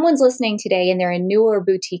 So if someone's listening today and they're a newer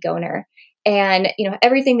boutique owner, and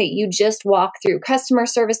everything that you just walked through, customer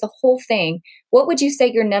service, the whole thing, what would you say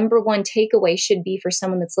your number one takeaway should be for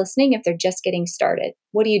someone that's listening if they're just getting started?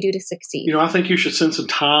 What do you do to succeed? I think you should spend some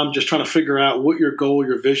time just trying to figure out what your goal,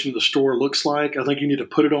 your vision of the store looks like. I think you need to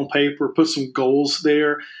put it on paper, put some goals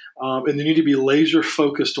there, and you need to be laser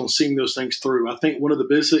focused on seeing those things through. I think one of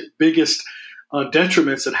the biggest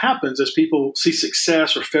detriments that happens as people see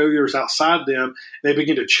success or failures outside them, they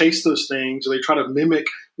begin to chase those things, or they try to mimic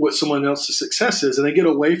what someone else's success is, and they get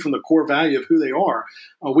away from the core value of who they are.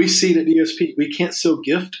 We see it at DSP. We can't sell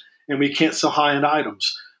gift and we can't sell high-end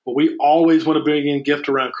items, but we always want to bring in gift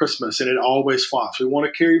around Christmas, and it always flops. We want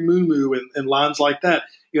to carry moo and lines like that.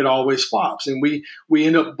 It always flops, and we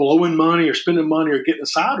end up blowing money or spending money or getting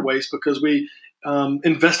sideways because we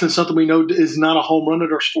invest in something we know is not a home run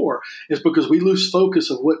at our store. It's because we lose focus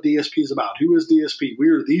of what DSP is about. Who is DSP? We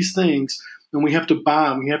are these things, and we have to buy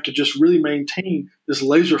them. We have to just really maintain this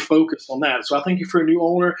laser focus on that. So I think if you're a new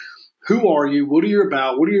owner, who are you? What are you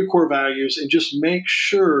about? What are your core values? And just make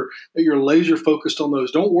sure that you're laser focused on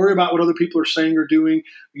those. Don't worry about what other people are saying or doing.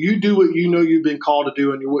 You do what you know you've been called to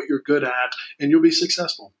do and what you're good at, and you'll be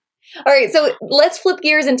successful. All right, so let's flip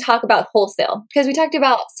gears and talk about wholesale, because we talked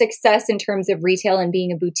about success in terms of retail and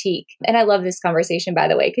being a boutique. And I love this conversation, by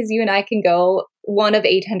the way, because you and I can go one of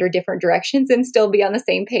 800 different directions and still be on the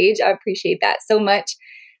same page. I appreciate that so much.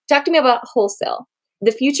 Talk to me about wholesale.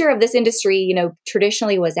 The future of this industry,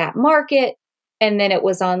 traditionally was at market, and then it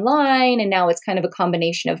was online, and now it's kind of a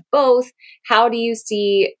combination of both. How do you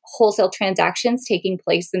see wholesale transactions taking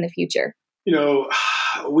place in the future?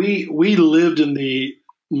 We lived in the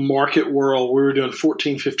market world. We were doing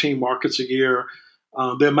 14, 15 markets a year.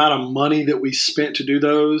 The amount of money that we spent to do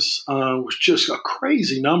those was just a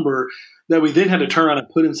crazy number that we then had to turn around and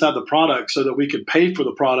put inside the product so that we could pay for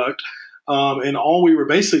the product. And all we were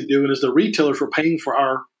basically doing is the retailers were paying for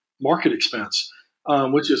our market expense,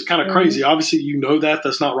 which is kind of crazy. Obviously,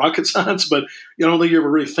 that's not rocket science, but I don't think you ever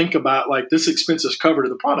really think about like this expense is covered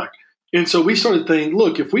in the product. And so we started thinking,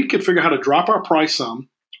 look, if we could figure out how to drop our price some,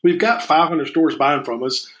 we've got 500 stores buying from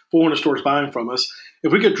us, 400 stores buying from us.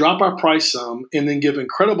 If we could drop our price some and then give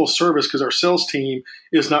incredible service because our sales team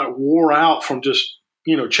is not wore out from just,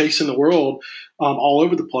 chasing the world all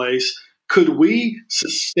over the place, could we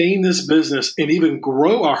sustain this business and even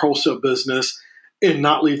grow our wholesale business and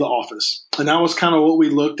not leave the office? And that was kind of what we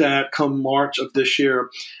looked at come March of this year.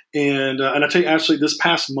 And I tell you, actually, this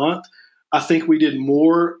past month, I think we did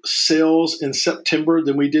more sales in September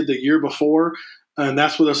than we did the year before. And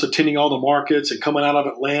that's with us attending all the markets and coming out of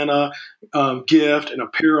Atlanta, gift and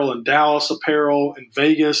apparel, and Dallas apparel and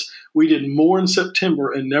Vegas. We did more in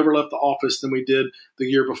September and never left the office than we did the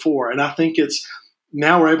year before. And I think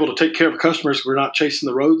now we're able to take care of customers. We're not chasing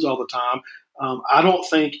the roads all the time. I don't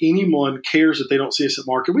think anyone cares that they don't see us at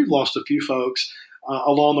market. We've lost a few folks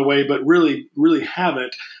along the way, but really, really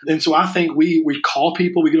haven't. And so I think we call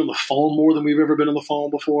people. We get on the phone more than we've ever been on the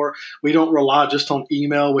phone before. We don't rely just on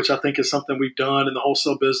email, which I think is something we've done in the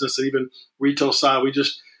wholesale business and even retail side. We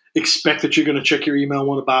just expect that you're going to check your email and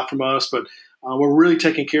want to buy from us, but we're really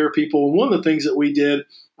taking care of people. And one of the things that we did,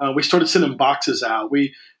 we started sending boxes out.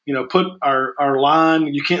 We put our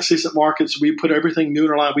line. You can't see us at markets. We put everything new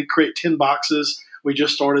in our line. We create 10 boxes. We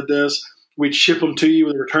just started this. We'd ship them to you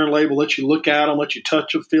with a return label, let you look at them, let you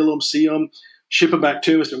touch them, feel them, see them, ship them back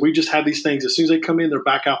to us. And we just have these things. As soon as they come in, they're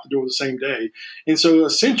back out the door the same day. And so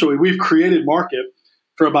essentially we've created market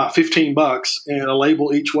for about $15 and a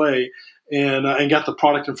label each way and got the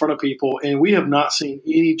product in front of people. And we have not seen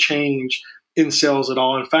any change in sales at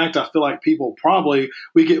all. In fact, I feel like people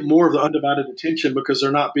we get more of the undivided attention because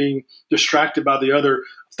they're not being distracted by the other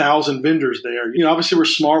 1,000 vendors there. Obviously we're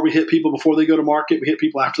smart. We hit people before they go to market. We hit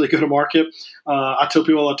people after they go to market. I tell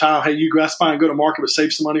people all the time, hey, you guys buy and go to market, but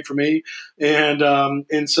save some money for me.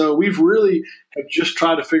 And so we've really have just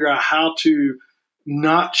tried to figure out how to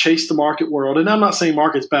not chase the market world. And I'm not saying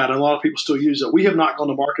market's bad. A lot of people still use it. We have not gone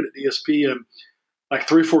to market at DSP in like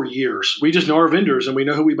 3 or 4 years. We just know our vendors and we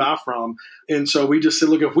know who we buy from. And so we just said,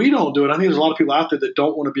 look, if we don't do it, I think there's a lot of people out there that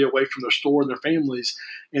don't want to be away from their store and their families.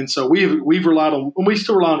 And so we've relied on, and we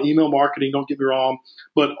still rely on email marketing, don't get me wrong,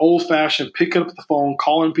 but old fashioned, picking up the phone,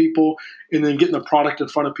 calling people, and then getting the product in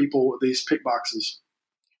front of people with these pick boxes.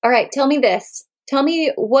 All right. Tell me this. Tell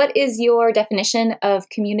me, what is your definition of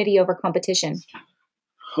community over competition?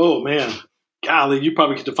 Oh man, golly, you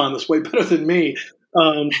probably could define this way better than me.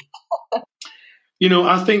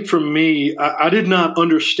 I think for me, I did not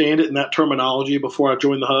understand it in that terminology before I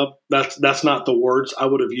joined the Hub. That's not the words I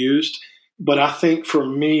would have used. But I think for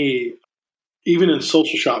me, even in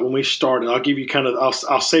Social Shop, when we started, I'll give you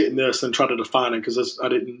I'll say it in this and try to define it because I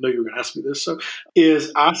didn't know you were going to ask me this. So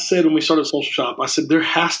I said when we started Social Shop, I said there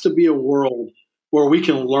has to be a world where we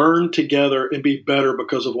can learn together and be better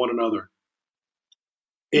because of one another.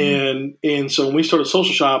 And so when we started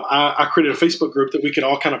Social Shop, I created a Facebook group that we could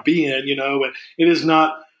all kind of be in, and it is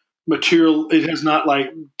not material. It has not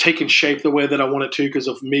like taken shape the way that I want it to because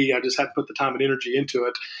of me. I just had to put the time and energy into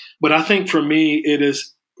it. But I think for me,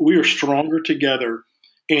 we are stronger together.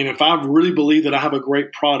 And if I really believe that I have a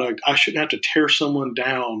great product, I shouldn't have to tear someone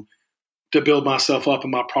down to build myself up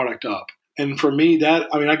and my product up. And for me,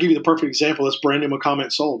 I give you the perfect example. That's Brandon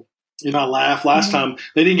McComment sold. I laughed last time.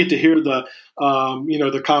 They didn't get to hear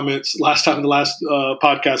the comments last time in the last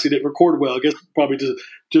podcast. He didn't record well. I guess probably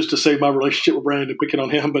just to save my relationship with Brandon, picking on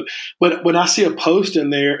him. But when I see a post in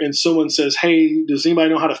there and someone says, "Hey, does anybody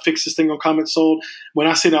know how to fix this thing on comments sold?" When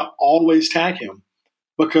I say that, I always tag him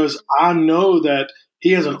because I know that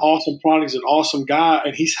he has an awesome product. He's an awesome guy,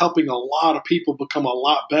 and he's helping a lot of people become a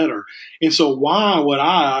lot better. And so why would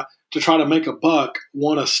I, to try to make a buck,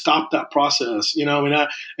 want to stop that process?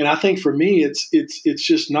 And I think for me, it's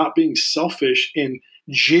just not being selfish and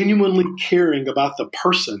genuinely caring about the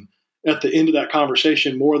person at the end of that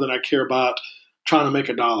conversation more than I care about trying to make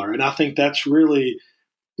a dollar. And I think that's really,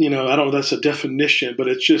 I don't know if that's a definition, but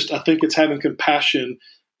it's just, I think it's having compassion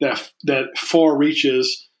that far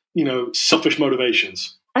reaches, selfish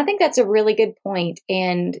motivations. I think that's a really good point.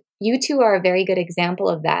 And you two are a very good example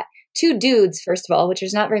of that. Two dudes, first of all, which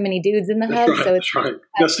there's not very many dudes in the Hub. Right, so that's right.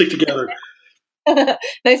 Got to stick together.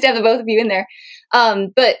 Nice to have the both of you in there.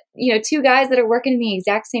 But, two guys that are working in the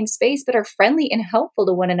exact same space, but are friendly and helpful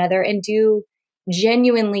to one another and do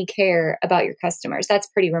genuinely care about your customers. That's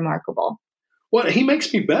pretty remarkable. Well, he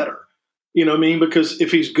makes me better. Because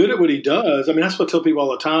if he's good at what he does, that's what I tell people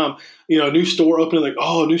all the time. A new store opening, like,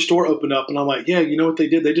 oh, a new store opened up. And I'm like, yeah, you know what they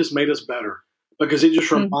did? They just made us better because it just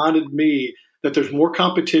reminded me that there's more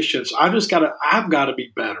competition. So I've got to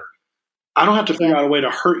be better. I don't have to figure out a way to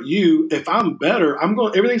hurt you. If I'm better,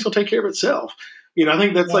 everything's going to take care of itself. I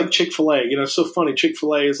think that's like Chick-fil-A. It's so funny.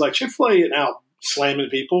 Chick-fil-A is like Chick-fil-A isn't out slamming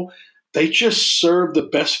people. They just serve the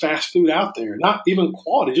best fast food out there. Not even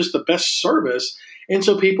quality, just the best service. And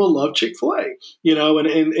so people love Chick-fil-A,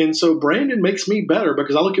 and so Brandon makes me better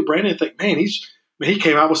because I look at Brandon and think, man, he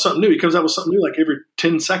came out with something new. He comes out with something new like every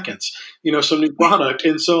 10 seconds, some new product.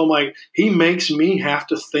 And so I'm like, he makes me have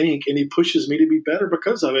to think and he pushes me to be better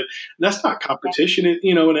because of it. And that's not competition.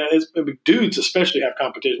 Dudes especially have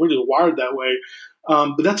competition. We're just wired that way.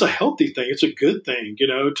 But that's a healthy thing. It's a good thing,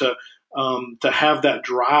 to have that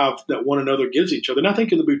drive that one another gives each other. And I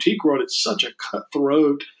think in the boutique world, it's such a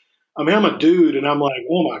cutthroat. I'm a dude and I'm like,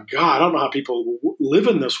 oh my God, I don't know how people live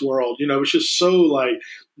in this world. It's just so like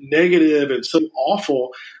negative and so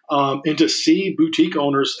awful. And to see boutique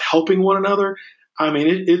owners helping one another,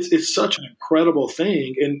 it's such an incredible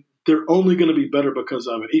thing. And they're only going to be better because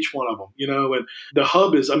of it, each one of them, and the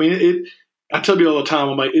Hub is, I tell people all the time,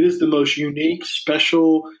 I'm like, it is the most unique,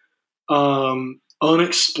 special,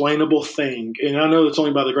 unexplainable thing. And I know it's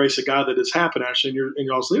only by the grace of God that it's happened, actually, in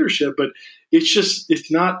y'all's leadership, but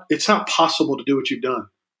it's not possible to do what you've done,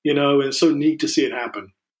 and it's so neat to see it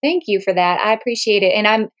happen. Thank you for that. I appreciate it. And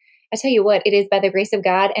I tell you what, it is by the grace of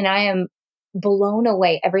God. And I am blown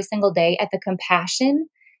away every single day at the compassion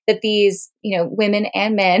that these, women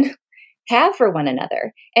and men have for one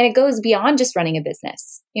another. And it goes beyond just running a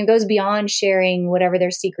business. It goes beyond sharing whatever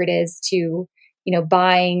their secret is to,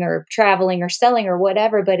 buying or traveling or selling or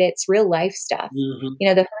whatever, but it's real life stuff. Mm-hmm. The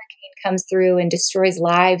hurricane comes through and destroys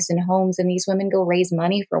lives and homes, and these women go raise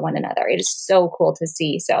money for one another. It is so cool to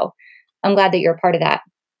see. So I'm glad that you're a part of that.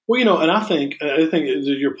 Well, and I think to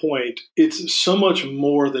your point, it's so much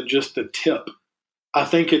more than just the tip. I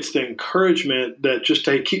think it's the encouragement that just,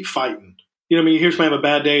 hey, keep fighting. Here's me have a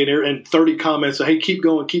bad day and 30 comments say, hey, keep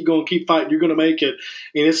going, keep fighting. You're going to make it.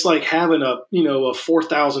 And it's like having a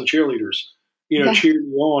 4,000 cheerleaders, cheering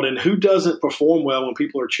you on. And who doesn't perform well when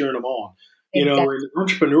people are cheering them on? Exactly. In the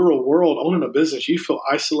entrepreneurial world, owning a business, you feel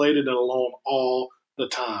isolated and alone all the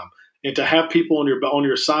time. And to have people on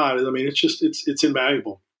your side, I mean, it's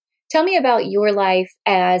invaluable. Tell me about your life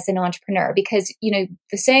as an entrepreneur, because, the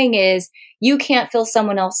saying is you can't fill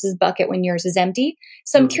someone else's bucket when yours is empty.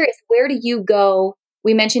 So I'm curious, where do you go?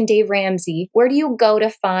 We mentioned Dave Ramsey. Where do you go to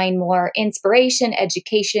find more inspiration,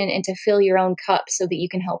 education, and to fill your own cup so that you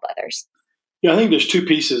can help others? Yeah, I think there's two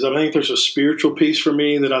pieces. I think there's a spiritual piece for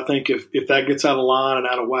me that I think if that gets out of line and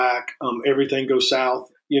out of whack, everything goes south.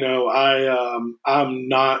 I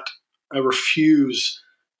refuse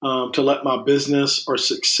to let my business or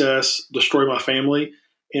success destroy my family.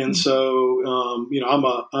 And so, I'm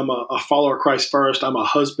a follower of Christ first. I'm a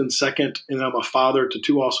husband second, and I'm a father to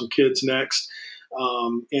two awesome kids next.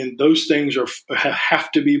 And those things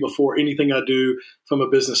have to be before anything I do from a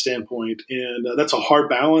business standpoint. And that's a hard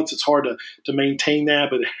balance. It's hard to maintain that,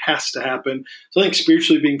 but it has to happen. So I think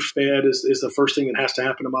spiritually being fed is the first thing that has to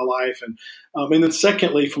happen in my life. And then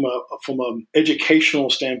secondly, from an educational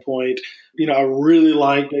standpoint, I really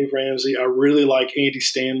like Dave Ramsey. I really like Andy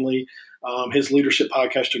Stanley. His leadership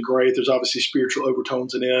podcasts are great. There's obviously spiritual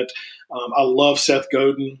overtones in it. I love Seth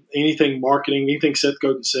Godin. Anything marketing, anything Seth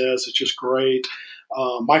Godin says, it's just great.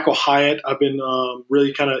 Michael Hyatt, I've been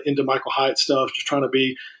really kind of into Michael Hyatt stuff, just trying to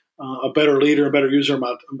be a better leader, a better user,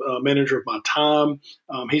 manager of my time.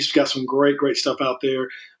 He's got some great stuff out there.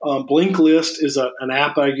 Blinklist is an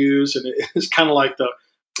app I use, and it's kind of like I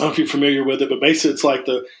don't know if you're familiar with it, but basically it's like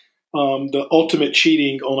the ultimate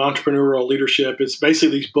cheating on entrepreneurial leadership. It's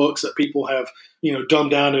basically these books that people have, dumbed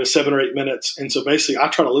down into 7 or 8 minutes. And so basically I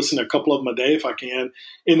try to listen to a couple of them a day if I can.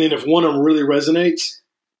 And then if one of them really resonates,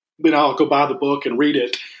 then I'll go buy the book and read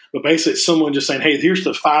it. But basically it's someone just saying, hey, here's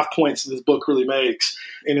the 5 points that this book really makes.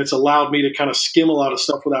 And it's allowed me to kind of skim a lot of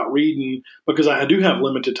stuff without reading because I do have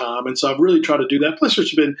limited time. And so I've really tried to do that. Plus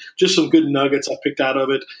there's been just some good nuggets I've picked out of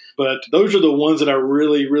it. But those are the ones that I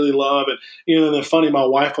really, really love. And, and then funny, my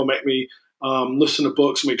wife will make me listen to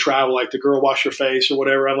books when we travel, like The Girl Wash Your Face or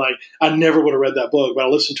whatever. I'm like, I never would have read that book, but I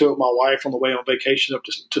listened to it with my wife on the way on vacation up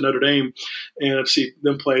to Notre Dame and I'd see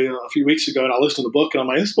them play a few weeks ago. And I listened to the book and I'm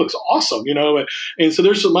like, this book's awesome, And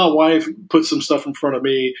so my wife put some stuff in front of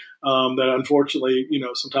me that unfortunately,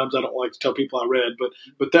 sometimes I don't like to tell people I read,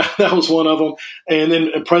 but that was one of them. And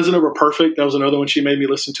then Present Over Perfect, that was another one she made me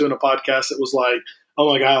listen to in a podcast that was like,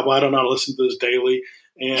 oh my God, why don't I listen to this daily?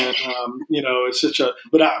 And, it's such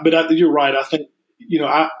but you're right. I think,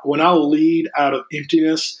 when I lead out of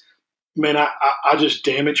emptiness, man, I just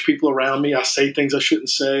damage people around me. I say things I shouldn't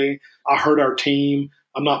say. I hurt our team.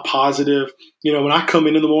 I'm not positive. When I come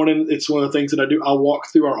in the morning, it's one of the things that I do. I walk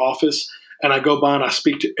through our office and I go by and I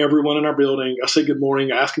speak to everyone in our building. I say good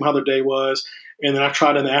morning. I ask them how their day was. And then I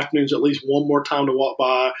try to in the afternoons at least one more time to walk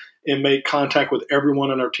by and make contact with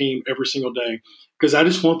everyone on our team every single day. Because I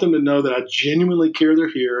just want them to know that I genuinely care they're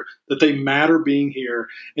here, that they matter being here,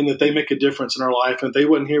 and that they make a difference in our life. And if they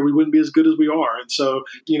wasn't here, we wouldn't be as good as we are. And so,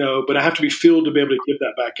 but I have to be filled to be able to give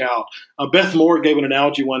that back out. Beth Moore gave an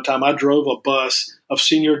analogy one time. I drove a bus of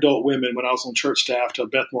senior adult women when I was on church staff to a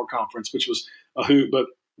Beth Moore conference, which was a hoot. But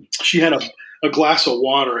she had a glass of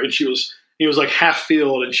water, and it was like half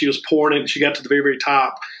filled, and she was pouring it, and she got to the very, very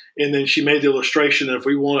top. And then she made the illustration that if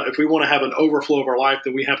we want to have an overflow of our life,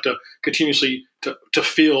 then we have to continuously to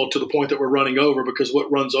fill to the point that we're running over, because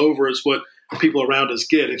what runs over is what people around us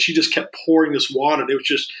get. And she just kept pouring this water. It was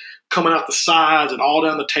just coming out the sides and all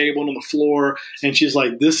down the table and on the floor. And she's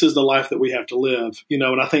like, this is the life that we have to live.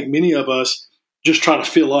 And I think many of us just try to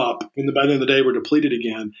fill up, and by the end of the day, we're depleted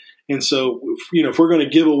again. And so, if we're going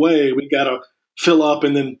to give away, we got to fill up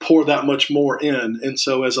and then pour that much more in. And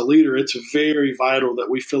so as a leader, it's very vital that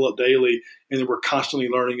we fill up daily and that we're constantly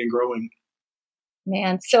learning and growing.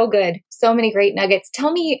 Man, so good. So many great nuggets.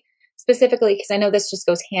 Tell me specifically, because I know this just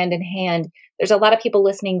goes hand in hand. There's a lot of people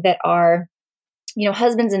listening that are,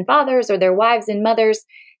 husbands and fathers, or their wives and mothers.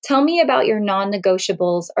 Tell me about your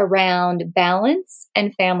non-negotiables around balance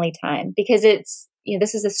and family time, because it's,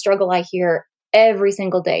 this is a struggle I hear every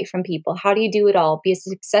single day from people. How do you do it all? Be a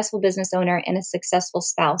successful business owner and a successful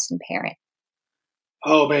spouse and parent.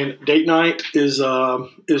 Oh man, date night is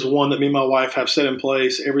one that me and my wife have set in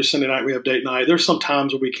place. Every Sunday night we have date night. There's some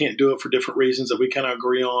times where we can't do it for different reasons that we kind of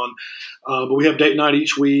agree on, but we have date night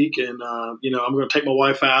each week. And I'm going to take my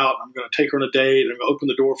wife out. I'm going to take her on a date. I'm going to open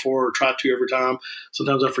the door for her, or try to every time.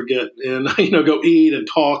 Sometimes I forget, and go eat and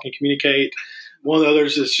talk and communicate. One of the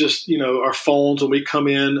others is just our phones when we come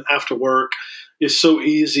in after work. It's so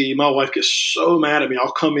easy. My wife gets so mad at me.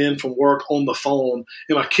 I'll come in from work on the phone,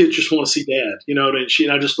 and my kids just want to see dad. And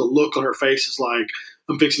I just, the look on her face is like,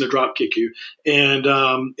 I'm fixing to drop kick you.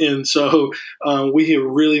 And so we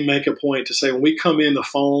really make a point to say when we come in, the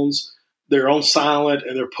phones, they're on silent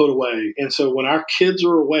and they're put away. And so when our kids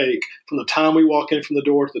are awake, from the time we walk in from the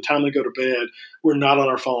door to the time they go to bed, we're not on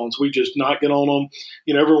our phones. We just not get on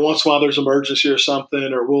them. Every once in a while there's an emergency or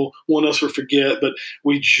something, or one of us will forget, but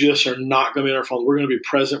we just are not going to be on our phones. We're going to be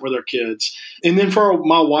present with our kids. And then for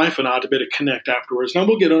my wife and I to be able to connect afterwards. Now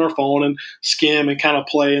we'll get on our phone and skim and kind of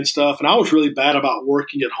play and stuff. And I was really bad about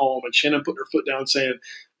working at home, and Shannon putting her foot down saying,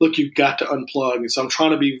 look, you've got to unplug. And so I'm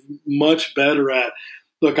trying to be much better at,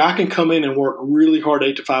 look, I can come in and work really hard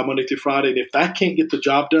 8 to 5, Monday through Friday. And if that can't get the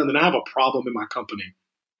job done, then I have a problem in my company,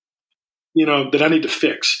 that I need to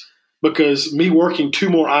fix. Because me working 2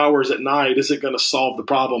 more hours at night isn't going to solve the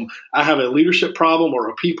problem. I have a leadership problem or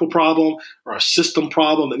a people problem or a system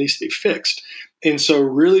problem that needs to be fixed. And so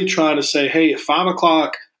really trying to say, hey, at 5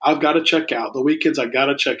 o'clock, I've got to check out. The weekends, I got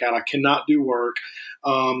to check out. I cannot do work.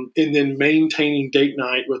 And then maintaining date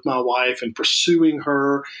night with my wife and pursuing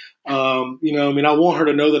her. I want her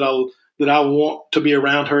to know that I want to be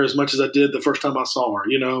around her as much as I did the first time I saw her,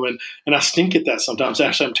 and I stink at that sometimes.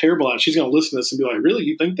 Actually, I'm terrible at it. She's going to listen to this and be like, really,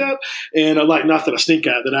 you think that? And I'm like, not that I stink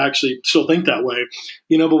at it, that I actually still think that way,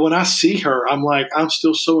 but when I see her, I'm like, I'm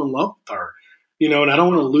still so in love with her, and I don't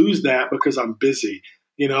want to lose that because I'm busy.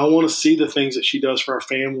 I want to see the things that she does for our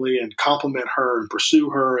family and compliment her and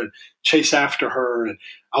pursue her and chase after her. And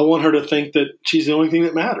I want her to think that she's the only thing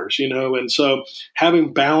that matters, and so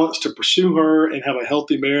having balance to pursue her and have a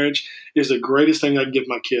healthy marriage is the greatest thing I can give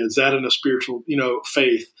my kids, that and a spiritual,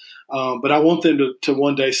 faith. But I want them to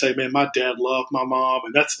one day say, man, my dad loved my mom.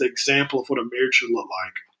 And that's the example of what a marriage should look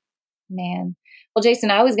like. Man. Well,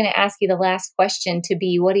 Jason, I was going to ask you the last question to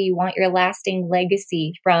be, what do you want your lasting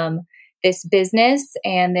legacy from this business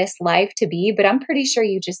and this life to be? But I'm pretty sure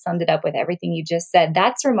you just summed it up with everything you just said.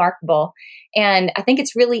 That's remarkable. And I think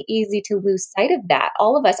it's really easy to lose sight of that.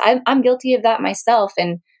 All of us, I'm guilty of that myself.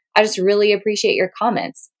 And I just really appreciate your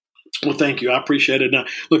comments. Well, thank you. I appreciate it. Now,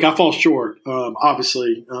 look, I fall short,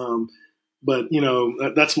 obviously. But,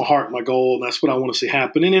 that's my heart, my goal, and that's what I want to see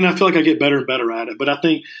happen. And I feel like I get better and better at it. But I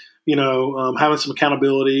think, having some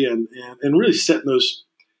accountability and really setting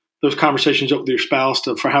those conversations up with your spouse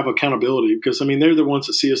for have accountability, because they're the ones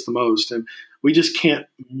that see us the most, and we just can't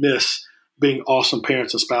miss being awesome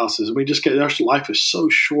parents and spouses. Our life is so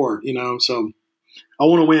short, so I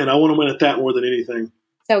want to win. I want to win at that more than anything.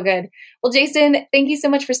 So good. Well, Jason, thank you so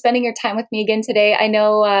much for spending your time with me again today. I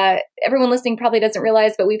know everyone listening probably doesn't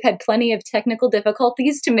realize, but we've had plenty of technical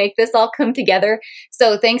difficulties to make this all come together.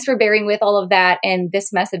 So thanks for bearing with all of that. And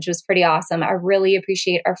this message was pretty awesome. I really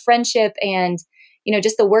appreciate our friendship and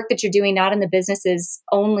just the work that you're doing, not in the businesses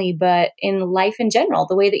only, but in life in general,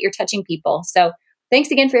 the way that you're touching people. So thanks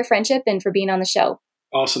again for your friendship and for being on the show.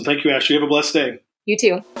 Awesome. Thank you, Ashley. Have a blessed day. You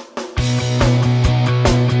too.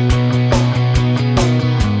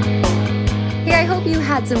 I hope you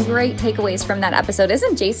had some great takeaways from that episode.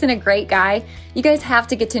 Isn't Jason a great guy? You guys have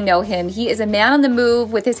to get to know him. He is a man on the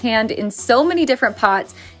move with his hand in so many different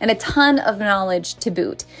pots and a ton of knowledge to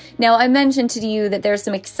boot. Now, I mentioned to you that there's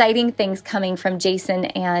some exciting things coming from Jason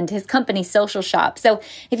and his company, Social Shop. So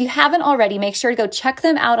if you haven't already, make sure to go check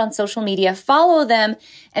them out on social media, follow them,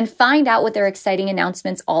 and find out what their exciting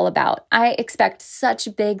announcements all about. I expect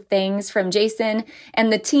such big things from Jason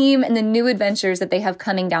and the team and the new adventures that they have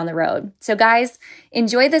coming down the road. So guys,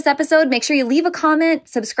 enjoy this episode. Make sure you leave a comment,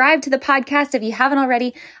 subscribe to the podcast if you haven't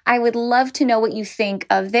already. I would love to know what you think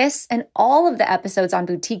of this and all of the episodes on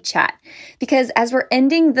Boutique Chat. Because as we're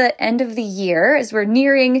ending the end of the year, as we're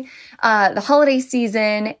nearing the holiday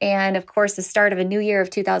season, and of course the start of a new year of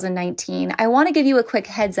 2019, I want to give you a quick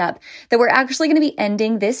heads up that we're actually going to be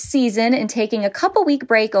ending this season and taking a couple week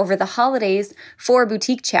break over the holidays for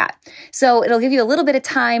Boutique Chat. So it'll give you a little bit of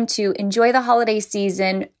time to enjoy the holiday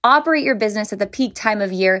season, operate your business at the peak time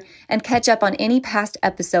of year, and catch up on any past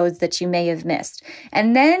episodes that you may have missed.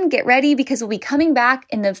 And then get ready, because we'll be coming back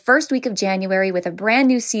in the first week of January with a brand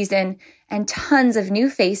new season and tons of new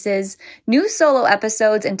faces, new solo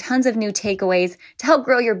episodes, and tons of new takeaways to help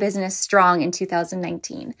grow your business strong in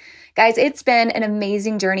 2019. Guys, it's been an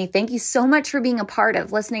amazing journey. Thank you so much for being a part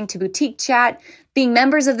of listening to Boutique Chat, being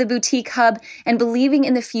members of the Boutique Hub, and believing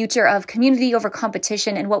in the future of community over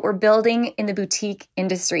competition and what we're building in the boutique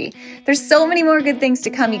industry. There's so many more good things to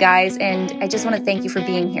come, you guys, and I just want to thank you for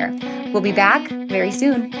being here. We'll be back very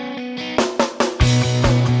soon.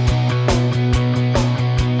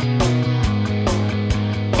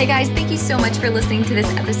 Hey guys, thank you so much for listening to this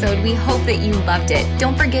episode. We hope that you loved it.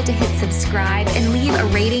 Don't forget to hit subscribe and leave a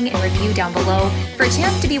rating and review down below for a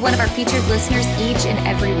chance to be one of our featured listeners each and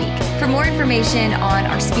every week. For more information on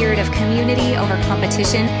our spirit of community over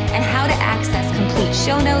competition and how to access complete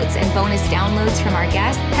show notes and bonus downloads from our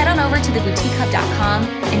guests, head on over to theboutiquehub.com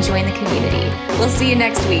and join the community. We'll see you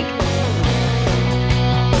next week.